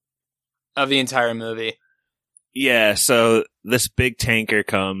part of the entire movie. Yeah, so this big tanker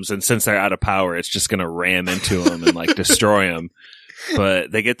comes, and since they're out of power, it's just going to ram into them and like destroy them.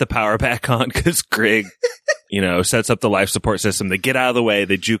 But they get the power back on because Grig, sets up the life support system. They get out of the way,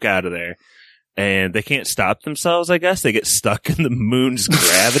 they juke out of there. And they can't stop themselves, I guess. They get stuck in the moon's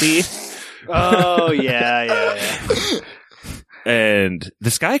gravity. Oh, yeah. And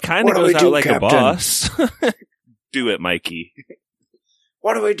this guy kind of What do we goes do, out like Captain? a boss. Do it, Mikey.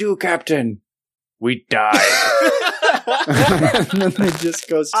 What do we do, Captain? We die. And then they just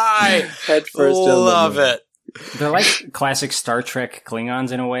go I head first. love it. They're like classic Star Trek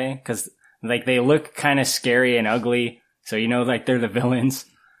Klingons in a way, because like they look kind of scary and ugly, so like they're the villains.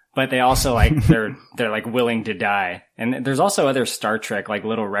 But they also like they're like willing to die. And there's also other Star Trek like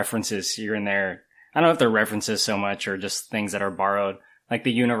little references here and there. I don't know if they're references so much or just things that are borrowed. Like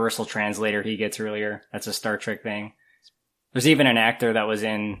the universal translator he gets earlier. That's a Star Trek thing. There's even an actor that was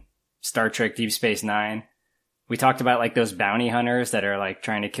in Star Trek Deep Space Nine. We talked about like those bounty hunters that are like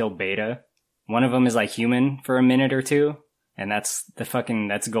trying to kill Beta. One of them is like human for a minute or two. And that's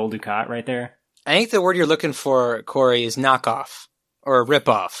Gul Dukat right there. I think the word you're looking for, Corey, is knockoff or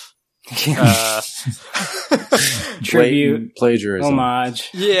rip-off. Tribute, plagiarism, homage.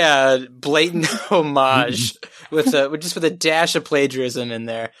 Yeah, blatant homage with a dash of plagiarism in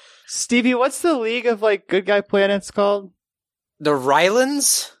there. Stevie, what's the league of like good guy planets called? The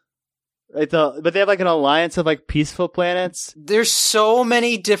Rylands? Right, but they have like an alliance of like peaceful planets. There's so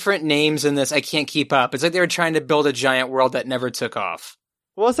many different names in this, I can't keep up. It's like they were trying to build a giant world that never took off.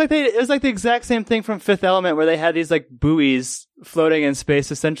 Well, it was like the exact same thing from Fifth Element, where they had these like buoys floating in space,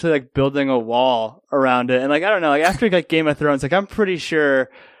 essentially like building a wall around it. And like I don't know, like after like Game of Thrones, like I'm pretty sure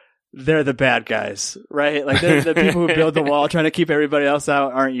they're the bad guys, right? Like the people who build the wall trying to keep everybody else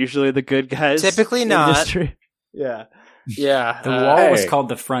out aren't usually the good guys. Typically in not. history. Yeah. Yeah. The wall was hey, called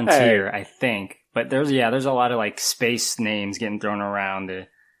the Frontier, I think. But there's a lot of like space names getting thrown around.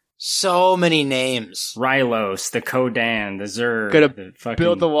 So many names. Rylos, the Kodan, the Zur. Gonna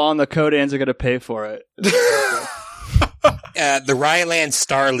build the wall and the Kodans are gonna pay for it. The Ryland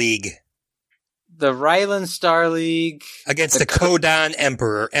Star League. The Ryland Star League. Against the Kodan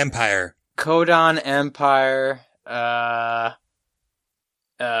Empire. Kodan Empire. I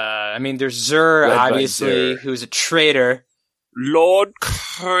mean, there's Zur, Led by obviously, Zur. who's a traitor. Lord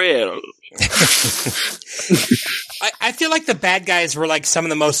Krill. I feel like the bad guys were like some of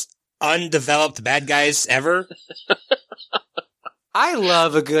the most undeveloped bad guys ever. I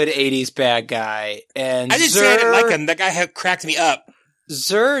love a good 80s bad guy. And I didn't say I didn't like him. That guy had cracked me up.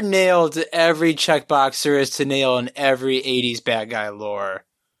 Zur nailed every checkbox there is to nail in every 80s bad guy lore.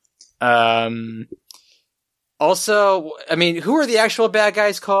 Also, I mean, who are the actual bad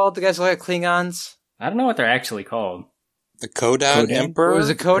guys called? The guys who like Klingons? I don't know what they're actually called. The Kodan Emperor? Was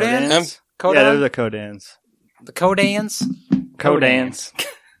it Kodan? Kodan? Yeah, they're the Kodans. The Kodans? Kodans.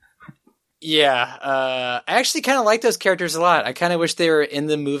 Yeah, I actually kind of like those characters a lot. I kind of wish they were in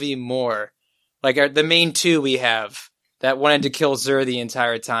the movie more. Like the main two we have that wanted to kill Zur the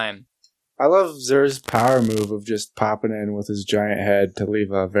entire time. I love Zur's power move of just popping in with his giant head to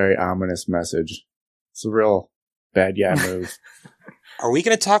leave a very ominous message. It's a real bad guy move. Are we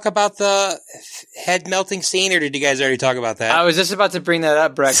going to talk about the head melting scene, or did you guys already talk about that? I was just about to bring that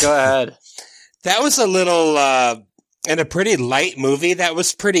up, Brett. Go ahead. That was a little, in a pretty light movie. That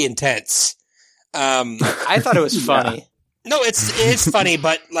was pretty intense. I thought it was funny. No, it is funny,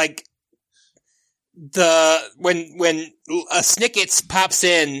 but like when Snickets pops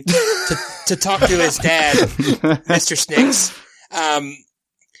in to talk to his dad, Mr. Snicks,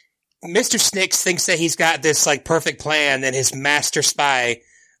 Mr. Snicks thinks that he's got this like perfect plan and his master spy,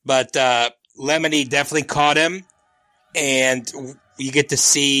 but Lemony definitely caught him, and you get to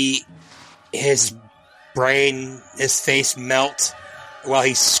see his brain, his face melt while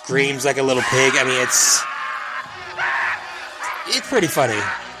he screams like a little pig. I mean, it's pretty funny.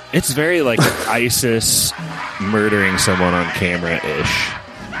 It's very like ISIS murdering someone on camera-ish.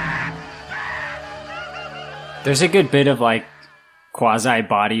 There's a good bit of like quasi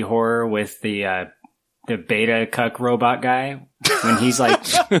body horror with the beta cuck robot guy when he's like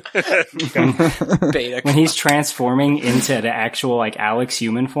when he's transforming into the actual like Alex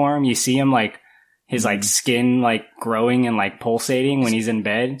human form. You see him like his like skin like growing and like pulsating when he's in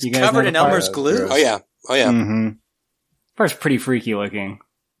bed. You guys Covered know in the part? Elmer's glue. Oh yeah. Mm-hmm. Part's pretty freaky looking.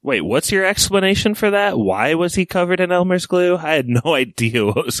 Wait, what's your explanation for that? Why was he covered in Elmer's glue? I had no idea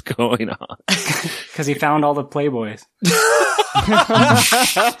what was going on. Because he found all the Playboys.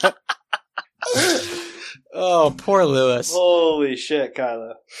 Oh, poor Lewis. Holy shit,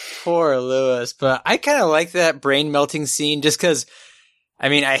 Kyla. Poor Lewis. But I kind of like that brain melting scene just because, I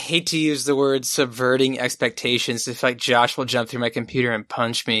mean, I hate to use the word subverting expectations if like Josh will jump through my computer and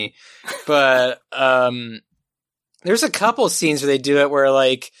punch me. But there's a couple scenes where they do it where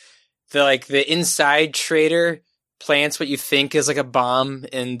like the inside trader plants what you think is like a bomb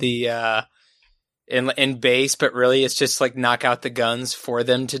in the in base, but really it's just like knock out the guns for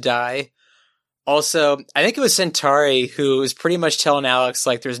them to die. Also, I think it was Centauri who was pretty much telling Alex,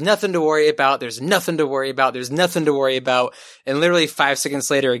 like, there's nothing to worry about, there's nothing to worry about, there's nothing to worry about. And literally 5 seconds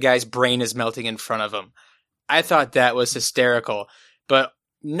later, a guy's brain is melting in front of him. I thought that was hysterical. But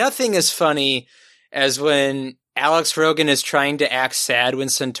nothing as funny as when Alex Rogan is trying to act sad when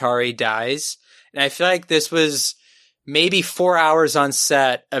Centauri dies. And I feel like this was maybe 4 hours on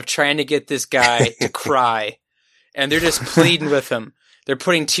set of trying to get this guy to cry. And they're just pleading with him. They're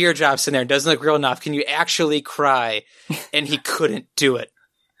putting teardrops in there. It doesn't look real enough. Can you actually cry? And he couldn't do it.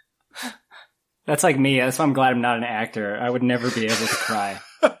 That's like me. That's why I'm glad I'm not an actor. I would never be able to cry.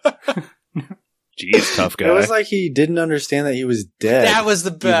 Jeez, tough guy. It was like he didn't understand that he was dead. That was the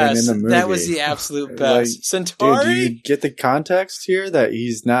best. Even in the movie. That was the absolute best. Like, Centauri? Dude, do you get the context here that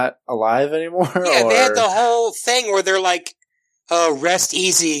he's not alive anymore? Yeah, or? they had the whole thing where they're like, "Oh, rest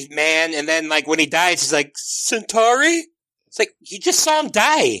easy, man," and then like when he dies, he's like, "Centauri." It's like, you just saw him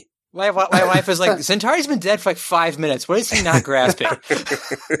die. My wife is like, Centauri's been dead for like 5 minutes. What is he not grasping?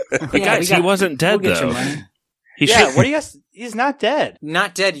 But guys, he wasn't dead, though. What do you guys? He's not dead.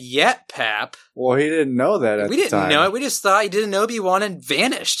 Not dead yet, Pap. Well, he didn't know that at We the didn't time. know it. We just thought he didn't know Obi-Wan and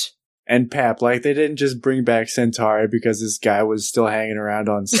vanished. And Pap, like, they didn't just bring back Centauri because this guy was still hanging around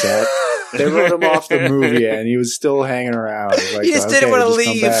on set. They wrote him off the movie, and he was still hanging around. Like, He just didn't want to just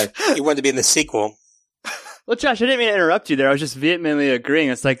come leave. back. He wanted to be in the sequel. Well, Josh, I didn't mean to interrupt you there. I was just vehemently agreeing.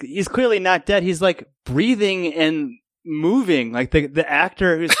 It's like, he's clearly not dead. He's like breathing and moving. Like the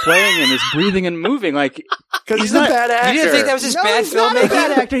actor who's playing him is breathing and moving. Like because he's a bad actor. You didn't think that was just bad he's not a filmmaking?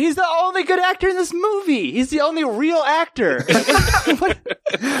 bad actor. He's the only good actor in this movie. He's the only real actor. What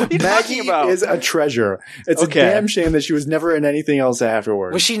are you talking about? Is a treasure. It's Okay. a damn shame that she was never in anything else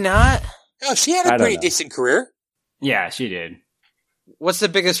afterwards. Was she not? Oh, she had I a don't pretty know. decent career. Yeah, she did. What's the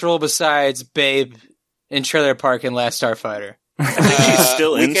biggest role besides Babe in Trailer Park and Last Starfighter? She's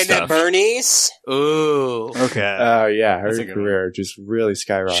still in Weekend at stuff. Bernie's. Ooh. Okay. Oh yeah, That's her a good career just really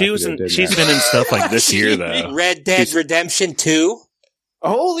skyrocketed. She's didn't been it? in stuff like this year though. Red Dead Redemption 2.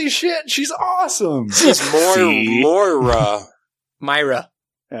 Holy shit, she's awesome. She's See? Myra.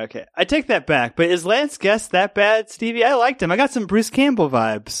 Okay. I take that back. But is Lance Guest that bad, Stevie? I liked him. I got some Bruce Campbell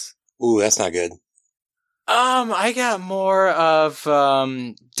vibes. Ooh, that's not good. I got more of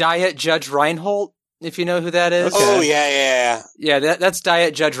Diet Judge Reinhold, if you know who that is. Oh, yeah. Yeah, that's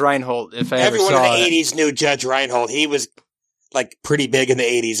Diet Judge Reinhold, if I Everyone ever in saw the it. 80s knew Judge Reinhold. He was, like, pretty big in the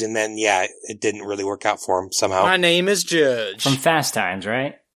 80s, and then, yeah, it didn't really work out for him somehow. My name is Judge. From Fast Times,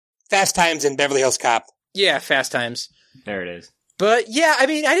 right? Fast Times in Beverly Hills Cop. Yeah, Fast Times. There it is. But yeah, I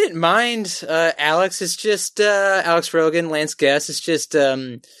mean, I didn't mind Alex. It's just Alex Rogan, Lance Guest. It's just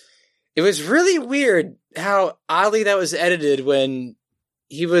it was really weird how oddly that was edited when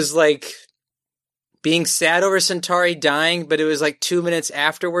he was like being sad over Centauri dying, but it was like 2 minutes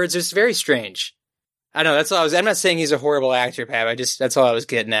afterwards. It was very strange. I don't know. That's all I'm not saying he's a horrible actor, Pab. That's all I was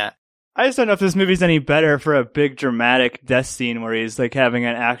getting at. I just don't know if this movie's any better for a big dramatic death scene where he's like having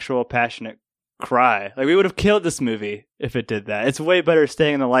an actual passionate cry. Like we would have killed this movie if it did that. It's way better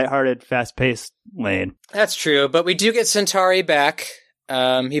staying in the lighthearted, fast-paced lane. That's true, but we do get Centauri back.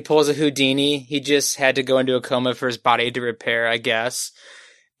 He pulls a Houdini. He just had to go into a coma for his body to repair, I guess.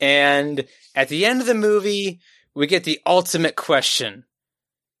 And at the end of the movie, we get the ultimate question.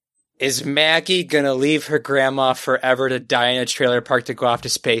 Is Maggie gonna leave her grandma forever to die in a trailer park to go off to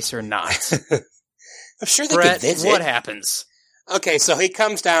space or not? I'm sure they Brett, could visit. what happens? Okay, so he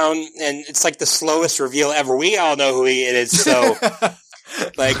comes down, and it's like the slowest reveal ever. We all know who he is, so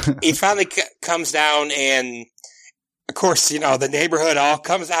like he finally comes down, and of course, you know, the neighborhood all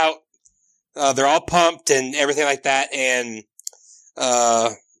comes out. They're all pumped and everything like that, and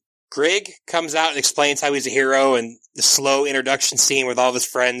Greg comes out and explains how he's a hero, and the slow introduction scene with all of his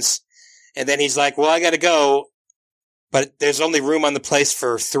friends, and then he's like, "Well, I gotta go, but there's only room on the place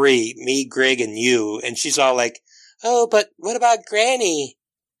for 3, me, Greg, and you," and she's all like, "Oh, but what about Granny?"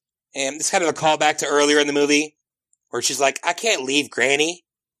 And it's kind of a callback to earlier in the movie where she's like, "I can't leave Granny."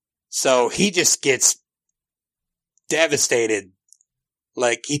 So he just gets devastated.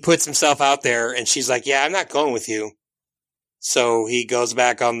 Like, he puts himself out there and she's like, "Yeah, I'm not going with you." So he goes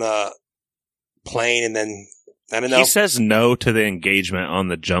back on the plane and then, I don't know. He says no to the engagement on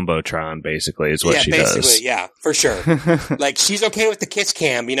the Jumbotron, basically, is what she does. Yeah, for sure. Like, she's okay with the kiss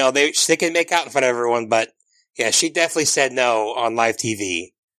cam. You know, they can make out in front of everyone, but yeah, she definitely said no on live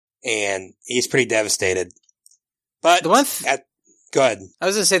TV, and he's pretty devastated. But go ahead. I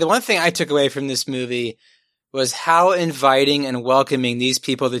was going to say, the one thing I took away from this movie was how inviting and welcoming these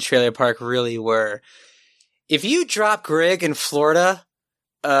people at the trailer park really were. If you drop Greg in Florida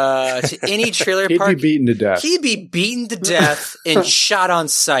to any trailer park, he'd be beaten to death. He'd be beaten to death and shot on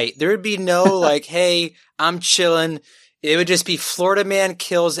sight. There would be no like, "Hey, I'm chilling." It would just be Florida man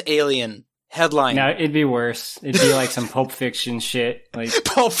kills alien. Headline. No, it'd be worse. It'd be like some Pulp Fiction shit. Like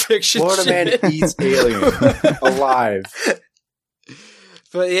Pulp Fiction Florida shit. man eats alien alive.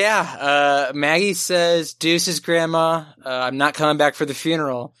 But yeah, Maggie says, "Deuces, Grandma. I'm not coming back for the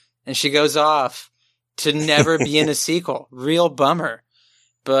funeral." And she goes off to never be in a sequel. Real bummer.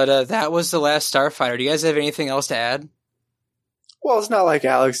 But that was The Last Starfighter. Do you guys have anything else to add? Well, it's not like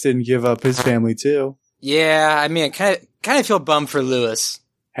Alex didn't give up his family too. Yeah, I mean, I kind of feel bummed for Lewis.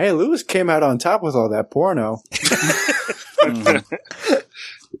 Hey, Lewis came out on top with all that porno.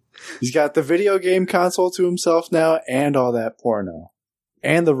 He's got the video game console to himself now and all that porno.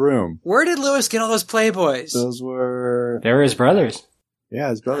 And the room. Where did Lewis get all those Playboys? Those were... They were his brothers. Yeah,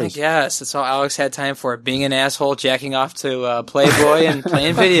 his brothers. I guess. That's all Alex had time for. Being an asshole, jacking off to Playboy, and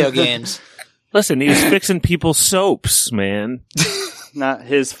playing video games. Listen, he was fixing people's soaps, man. Not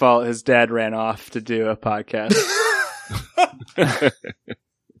his fault. His dad ran off to do a podcast.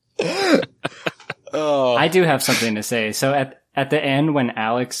 Oh, I do have something to say. So at the end, when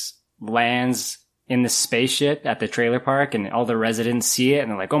Alex lands in the spaceship at the trailer park and all the residents see it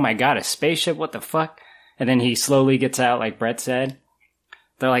and they're like, "Oh my God, a spaceship, what the fuck?" And then he slowly gets out, like Brett said.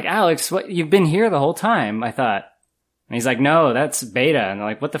 They're like, "Alex, what? You've been here the whole time, I thought." And he's like, "No, that's Beta." And they're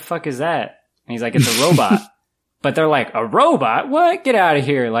like, "What the fuck is that?" And he's like, "It's a robot." But they're like, "A robot? What? Get out of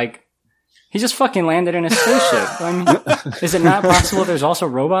here." Like, He just fucking landed in a spaceship. I mean, is it not possible there's also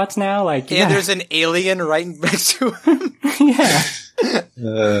robots now? Like, Yeah, there's an alien right next to him. yeah.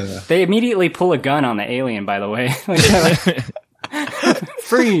 They immediately pull a gun on the alien, by the way. Like,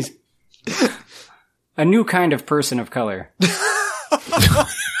 freeze. A new kind of person of color.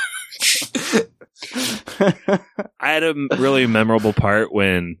 I had a really memorable part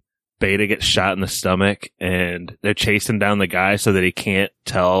when Beta gets shot in the stomach and they're chasing down the guy so that he can't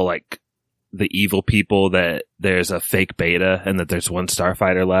tell, like, the evil people that there's a fake Beta and that there's one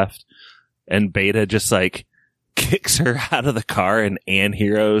Starfighter left. And Beta just, like, kicks her out of the car and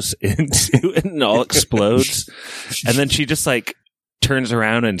heroes into it and all explodes. And then she just, like, turns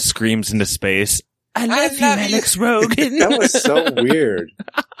around and screams into space, I love you, Alex Rogan. That was so weird.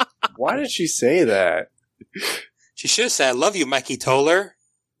 Why did she say that? She should have said, I love you, Mikey Toller.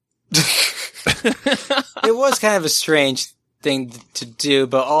 It was kind of a strange thing to do,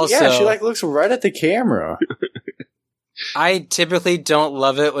 but also... Yeah, she looks right at the camera. I typically don't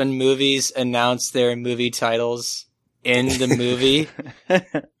love it when movies announce their movie titles in the movie.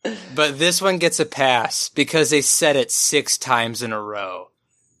 But this one gets a pass because they said it 6 times in a row.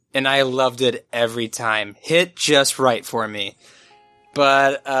 And I loved it every time. Hit just right for me.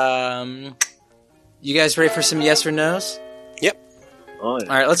 But, you guys ready for some yes or no's? Yep. Oh, yeah.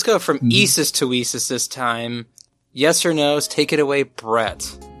 All right, let's go from Esis to Weesis this time. Yes or no's? Take it away, Brett.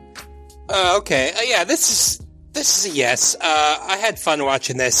 Okay. Yeah, this is a yes. I had fun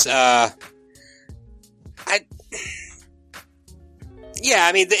watching this. I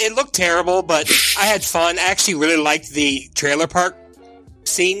mean, it looked terrible, but I had fun. I actually really liked the trailer park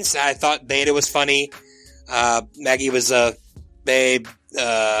scenes. I thought Beta was funny. Maggie was a babe.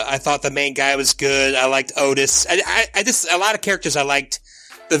 I thought the main guy was good. I liked Otis. I just, a lot of characters I liked.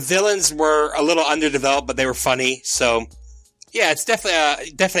 The villains were a little underdeveloped, but they were funny. So, yeah, it's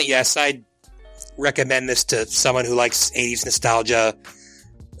definitely, definite yes. I'd recommend this to someone who likes 80s nostalgia,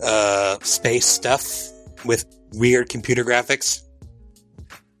 space stuff with weird computer graphics.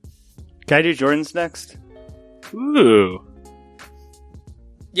 Can I do Jordan's next? Ooh.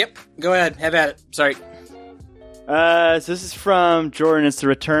 Yep, go ahead. Have at it. Sorry. So this is from Jordan. It's the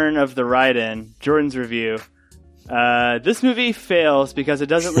return of the ride-in. Jordan's review. This movie fails because it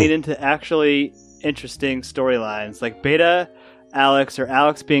doesn't lead into actually interesting storylines like Beta, Alex, or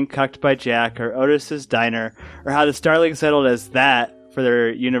Alex being cucked by Jack, or Otis's diner, or how the Starlings settled as that for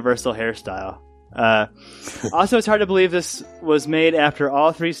their universal hairstyle. Also, it's hard to believe this was made after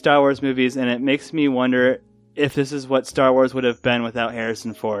all 3 Star Wars movies, and it makes me wonder if this is what Star Wars would have been without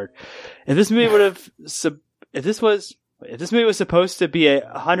Harrison Ford. If this movie if this movie was supposed to be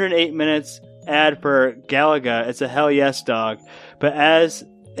 108 minutes ad for Galaga, it's a hell yes dog. But as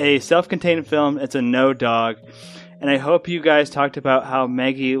a self-contained film, it's a no dog. And I hope you guys talked about how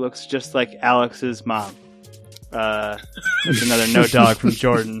Maggie looks just like Alex's mom. That's another no dog from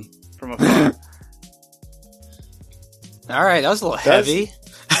Jordan from afar. All right, that was a little heavy.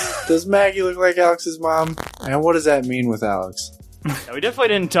 Does Maggie look like Alex's mom? And what does that mean with Alex? Yeah, we definitely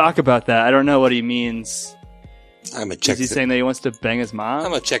didn't talk about that. I don't know what he means. I'm gonna check. Is he saying that he wants to bang his mom?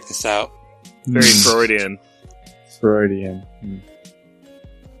 I'm gonna check this out. Very Freudian. Freudian.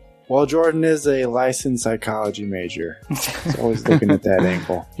 Well, Jordan is a licensed psychology major. He's always looking at that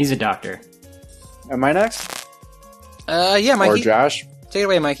angle. He's a doctor. Am I next? Yeah, Mikey. Or Josh? Take it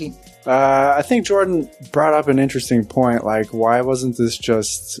away, Mikey. I think Jordan brought up an interesting point. Like, why wasn't this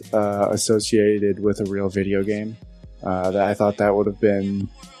just associated with a real video game? That I thought that would have been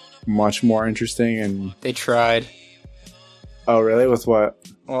much more interesting. And they tried. Oh, really? With what?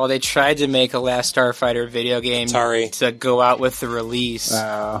 Well, they tried to make a Last Starfighter video game to go out with the release,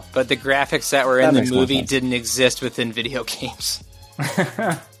 but the graphics that were in the movie didn't exist within video games.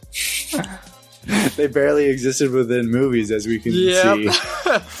 They barely existed within movies, as we can see.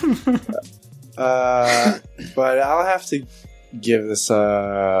 But I'll have to give this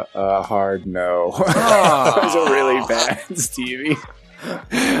a hard no. It was really bad, Stevie.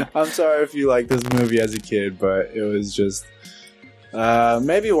 I'm sorry if you liked this movie as a kid, but it was just...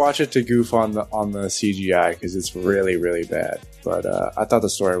 maybe watch it to goof on the CGI, because it's really, really bad. But I thought the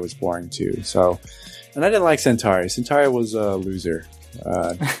story was boring too. So, and I didn't like Centauri. Centauri was a loser.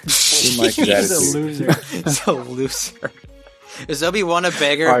 Didn't like his attitude. He's a loser. He's a loser. Is Obi-Wan a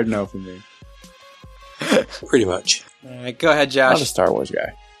beggar? Hard no for me. Pretty much. All right, go ahead, Josh. I'm a Star Wars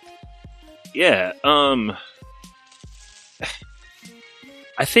guy. Yeah.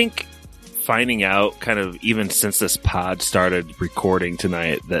 I think finding out, kind of even since this pod started recording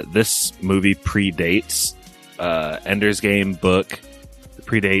tonight, that this movie predates Ender's Game book,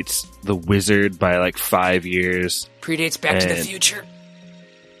 predates The Wizard by like 5 years, predates Back to the Future.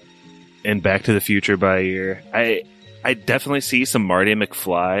 and Back to the Future by a year. I definitely see some Marty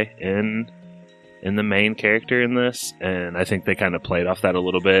McFly in the main character in this, and I think they kind of played off that a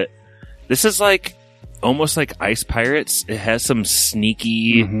little bit. This is like almost like Ice Pirates. It has some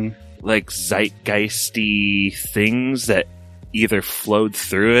sneaky, like zeitgeisty things that either flowed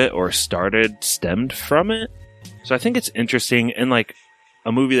through it or stemmed from it. So I think it's interesting, and like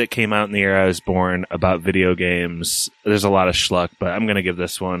a movie that came out in the year I was born about video games. There's a lot of schluck, but I'm going to give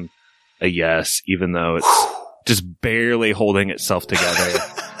this one a yes, even though it's just barely holding itself together.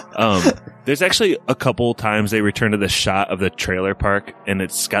 There's actually a couple times they return to the shot of the trailer park, and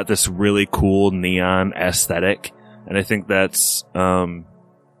it's got this really cool neon aesthetic, and I think that's pretty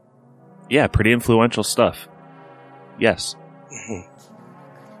influential stuff. Yes.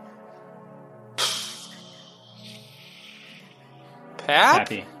 Pap?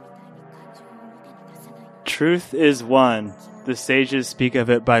 Happy. Truth is one. The sages speak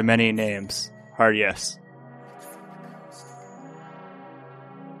of it by many names. Hard yes.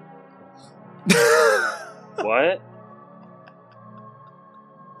 What?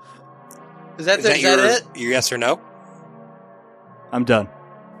 Is that it? Your yes or no? I'm done.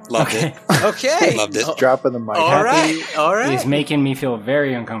 Loved it. Okay. Loved it. Dropping the mic. All right. He's making me feel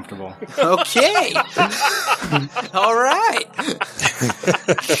very uncomfortable. Okay. All right.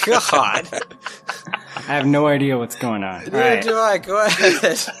 God. I have no idea what's going on. All right. Do I? Go ahead.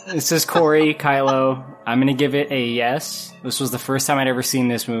 This is Corey, Kylo. I'm going to give it a yes. This was the first time I'd ever seen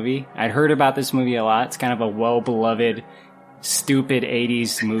this movie. I'd heard about this movie a lot. It's kind of a well-beloved, stupid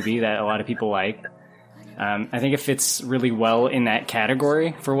 80s movie that a lot of people like. I think it fits really well in that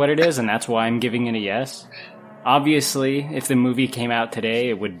category for what it is, and that's why I'm giving it a yes. Obviously, if the movie came out today,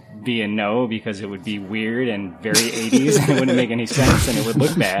 it would be a no, because it would be weird and very 80s, and it wouldn't make any sense, and it would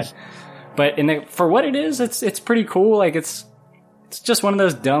look bad. But for what it is, it's pretty cool. Like, it's just one of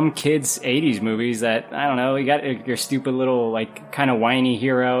those dumb kids 80s movies that, I don't know, you got your stupid little, like, kind of whiny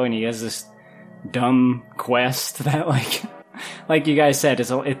hero, and he has this dumb quest that, like you guys said,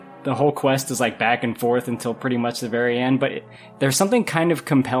 the whole quest is like back and forth until pretty much the very end, but there's something kind of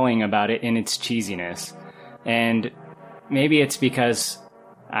compelling about it in its cheesiness. And maybe it's because,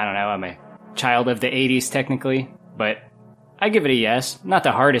 I don't know, I'm a child of the 80s technically, but I give it a yes. Not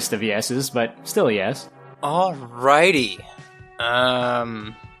the hardest of yeses, but still a yes. Alrighty.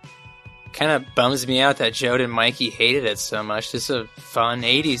 Kind of bums me out that Jode and Mikey hated it so much. This is a fun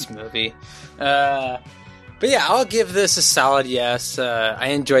 80s movie. But yeah, I'll give this a solid yes. I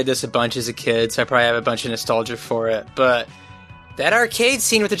enjoyed this a bunch as a kid, so I probably have a bunch of nostalgia for it. But that arcade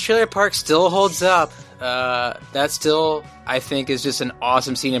scene with the trailer park still holds up. That still, I think, is just an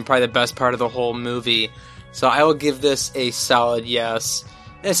awesome scene and probably the best part of the whole movie. So I will give this a solid yes.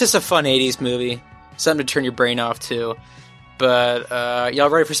 And it's just a fun 80s movie. Something to turn your brain off to. But y'all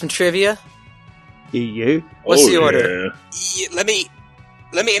ready for some trivia? You? What's the order? Yeah,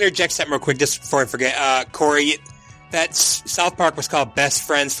 let me interject something real quick just before I forget. Corey, that South Park was called Best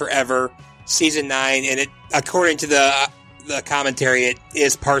Friends Forever, Season 9, and it, according to the commentary, it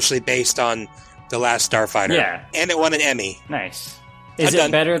is partially based on The Last Starfighter. Yeah. And it won an Emmy. Nice. Is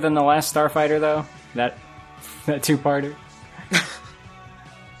it better than The Last Starfighter, though? That two-parter?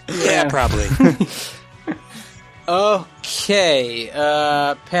 Yeah, probably. Okay.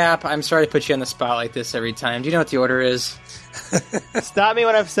 Pap, I'm sorry to put you on the spot like this every time. Do you know what the order is? Stop me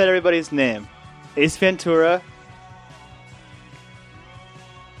when I've said everybody's name. Ace Ventura.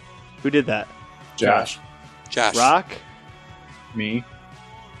 Who did that? Josh. Rock. Me.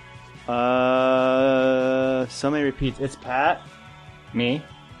 So many repeats. It's Pat. Me.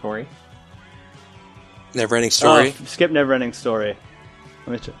 Corey. Neverending Story. Oh, skip Neverending Story.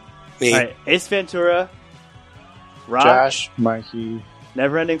 Let me check. Me. All right. Ace Ventura. Rock. Josh. Mikey.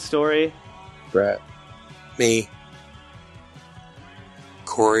 Neverending Story. Brett. Me.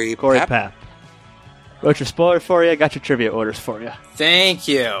 Corey Pap. Wrote your spoiler for you. Got your trivia orders for you. Thank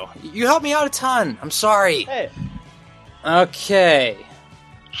you. You helped me out a ton. I'm sorry. Hey. Okay.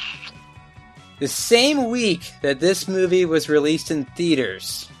 The same week that this movie was released in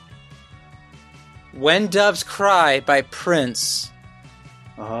theaters, When Doves Cry by Prince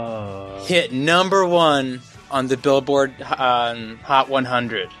hit number 1 on the Billboard Hot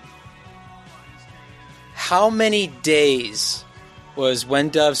 100. How many days was When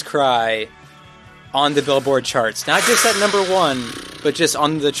Doves Cry on the Billboard charts? Not just at number 1, but just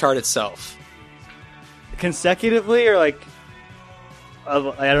on the chart itself. Consecutively, or like, I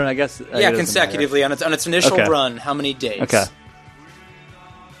don't know. I guess consecutively on its initial run. How many days? Okay.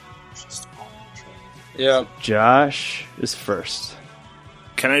 Yeah. Josh is first.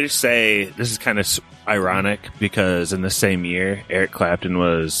 Can I just say, this is kind of ironic because in the same year, Eric Clapton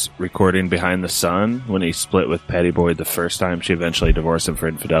was recording Behind the Sun when he split with Patty Boyd the first time. She eventually divorced him for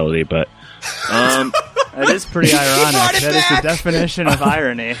infidelity, but that is pretty ironic. That is the definition of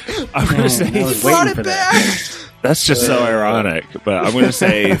irony. I'm going to say He brought it back! that's just so ironic, but I'm going to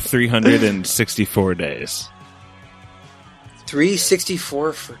say 364 days.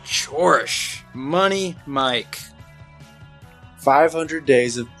 364 for George. Money, Mike. 500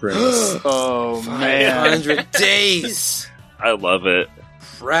 days of Prince. Oh, man. 500 days. I love it.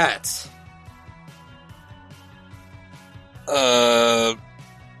 Brett.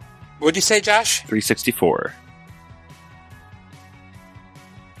 What'd you say, Josh? 364.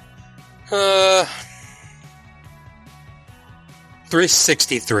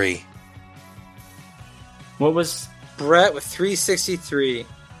 363. What was Brett with 363.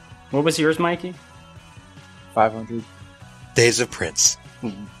 what was yours, Mikey? 500. Days of Prince.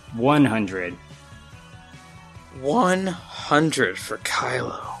 100. 100 for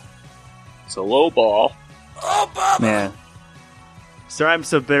Kylo. It's a low ball. Oh, Bob! Man. Sorry I'm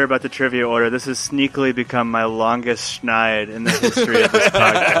so bitter about the trivia order. This has sneakily become my longest schneid in the history of this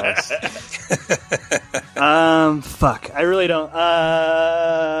podcast. Fuck. I really don't.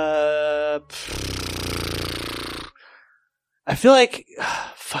 I feel like,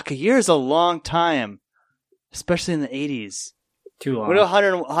 fuck, a year is a long time. Especially in the 80s. Too long. What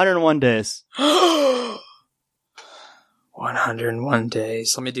are 101 days? 101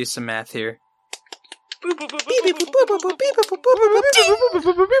 days. Let me do some math here.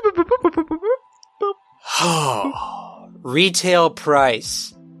 Retail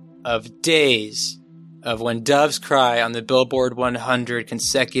price of days of When Doves Cry on the Billboard 100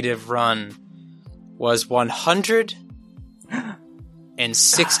 consecutive run was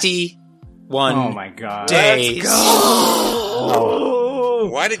 161 Oh my god. days.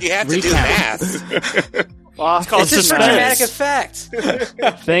 Why did you have to do math? It's just for dramatic effect.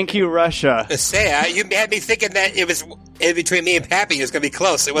 Thank you, Russia. To say, you had me thinking that it was in between me and Pappy. It was going to be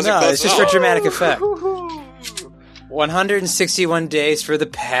close. It wasn't close. It's just for dramatic effect. 161 days for the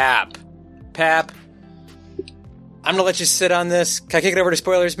Pap. Pap, I'm going to let you sit on this. Can I kick it over to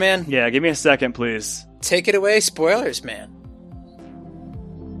Spoilers Man? Yeah, give me a second, please. Take it away, Spoilers Man.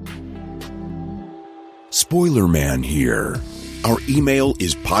 Spoiler Man here. Our email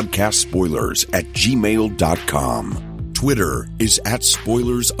is podcastspoilers@gmail.com. Twitter is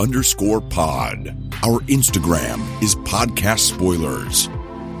 @spoilers_pod. Our Instagram is podcast spoilers.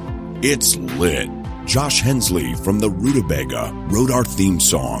 It's lit. Josh Hensley from the Rutabaga wrote our theme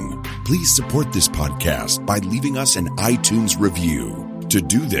song. Please support this podcast by leaving us an iTunes review. To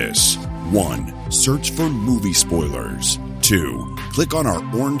do this, 1. Search for movie spoilers. 2. Click on our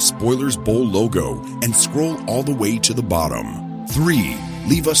orange Spoilers Bowl logo and scroll all the way to the bottom. 3.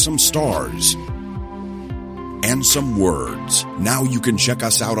 Leave us some stars and some words. Now you can check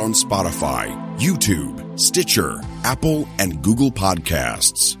us out on Spotify, YouTube, Stitcher, Apple, and Google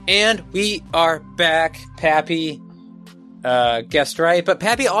Podcasts. And we are back. Pappy guessed right, but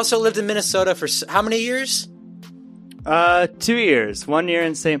Pappy also lived in Minnesota for how many years? 2 years. 1 year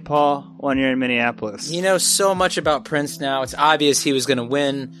in St. Paul, 1 year in Minneapolis. You know so much about Prince now. It's obvious he was going to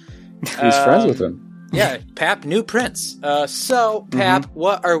win. He's friends with him. Yeah, Pap knew Prince. So, Pap,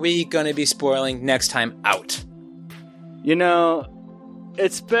 what are we going to be spoiling next time out? You know,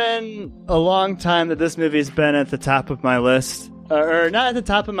 it's been a long time that this movie's been at the top of my list. Or not at the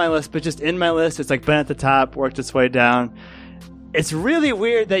top of my list, but just in my list. It's like been at the top, worked its way down. It's really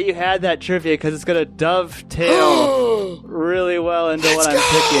weird that you had that trivia because it's going to dovetail really well into what I'm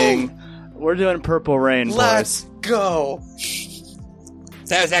picking. We're doing Purple Rain, boys. Let's go.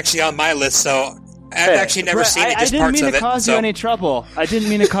 That was actually on my list, so I've actually never seen it, just I parts didn't of mean it. to cause you any trouble. I didn't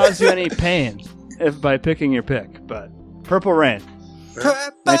mean to cause you any pain by picking your pick, but Purple Rain.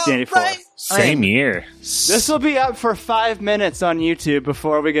 1984. Same year. This will be up for 5 minutes on YouTube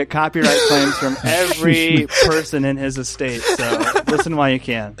before we get copyright claims from every person in his estate. So listen while you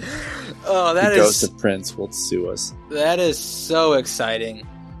can. Oh, that If is... Ghost of Prince will sue us. That is so exciting.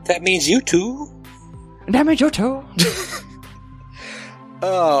 That means you too. That means you too.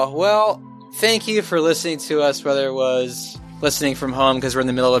 Oh, well, thank you for listening to us, whether it was listening from home because we're in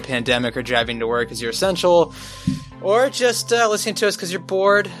the middle of a pandemic or driving to work because you're essential, or just listening to us because you're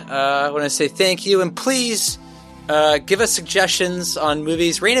bored. I want to say thank you, and please give us suggestions on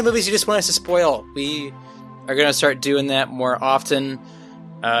movies, random movies you just want us to spoil. We are going to start doing that more often.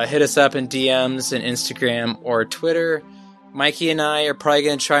 Hit us up in DMs and Instagram or Twitter. Mikey and I are probably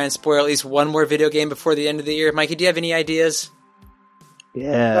going to try and spoil at least one more video game before the end of the year. Mikey, do you have any ideas?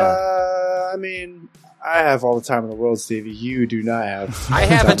 Yeah. I mean, I have all the time in the world, Stevie. You do not have. I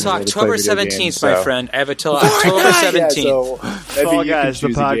have until October 17th, my friend. I have until October 17th. Fall Guys, the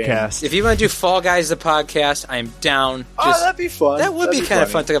podcast. If you want to do Fall Guys, the podcast, I'm down. That'd be fun. That would be kind of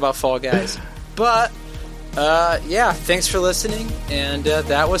fun to talk about Fall Guys. But, yeah, thanks for listening, and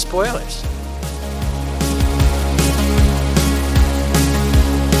that was Spoilers.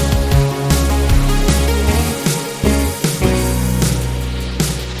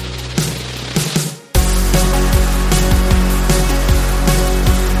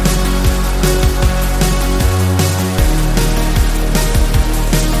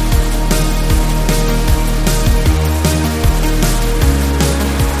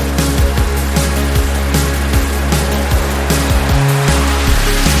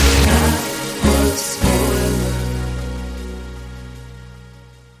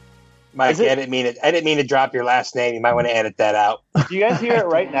 Mike, I didn't mean to drop your last name. You might want to edit that out. Do you guys hear it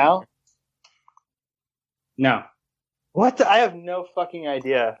right now? No. What? I have no fucking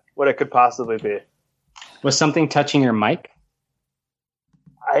idea what it could possibly be. Was something touching your mic?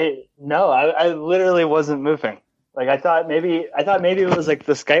 I literally wasn't moving. Like I thought maybe it was like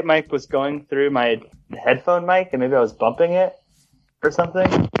the Skype mic was going through my headphone mic, and maybe I was bumping it or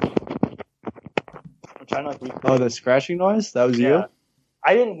something. I'm trying to the scratching noise? That was you?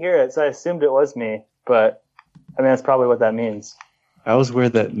 I didn't hear it, so I assumed it was me. But I mean, that's probably what that means. That was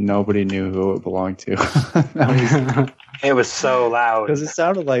weird that nobody knew who it belonged to. It was so loud because it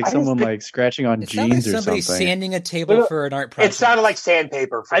sounded like someone like scratching on jeans or something. Somebody sanding a table for an art project. It sounded like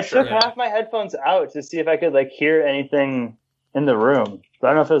sandpaper. I took half my headphones out to see if I could like hear anything in the room. So I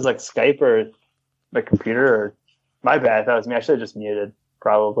don't know if it was like Skype or my computer or my bad. That was me. I should have just muted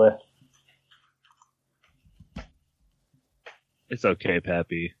probably. It's okay,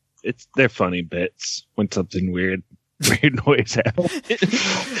 Pappy. They're funny bits when something weird noise happens.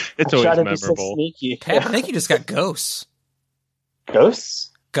 It's always memorable. So sneaky. Pat, I think you just got ghosts.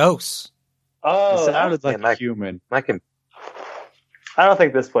 Ghosts? Ghosts. Oh, it sounded like a human. I don't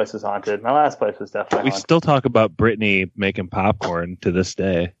think this place was haunted. My last place was definitely haunted. We still talk about Brittany making popcorn to this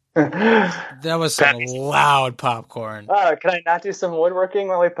day. That was some loud popcorn. Can I not do some woodworking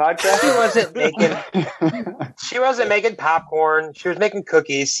while we podcast? She wasn't making popcorn. She was making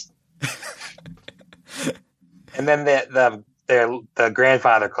cookies. And then the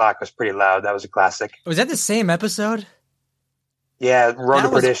grandfather clock was pretty loud. That was a classic. Was that the same episode? Yeah, Road to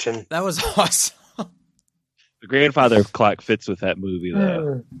Perdition. That was awesome. The grandfather clock fits with that movie,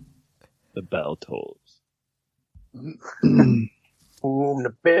 though. The bell tolls.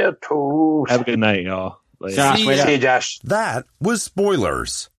 The bell tolls. Have a good night, y'all. Josh, See you, Josh. That was Spoilers.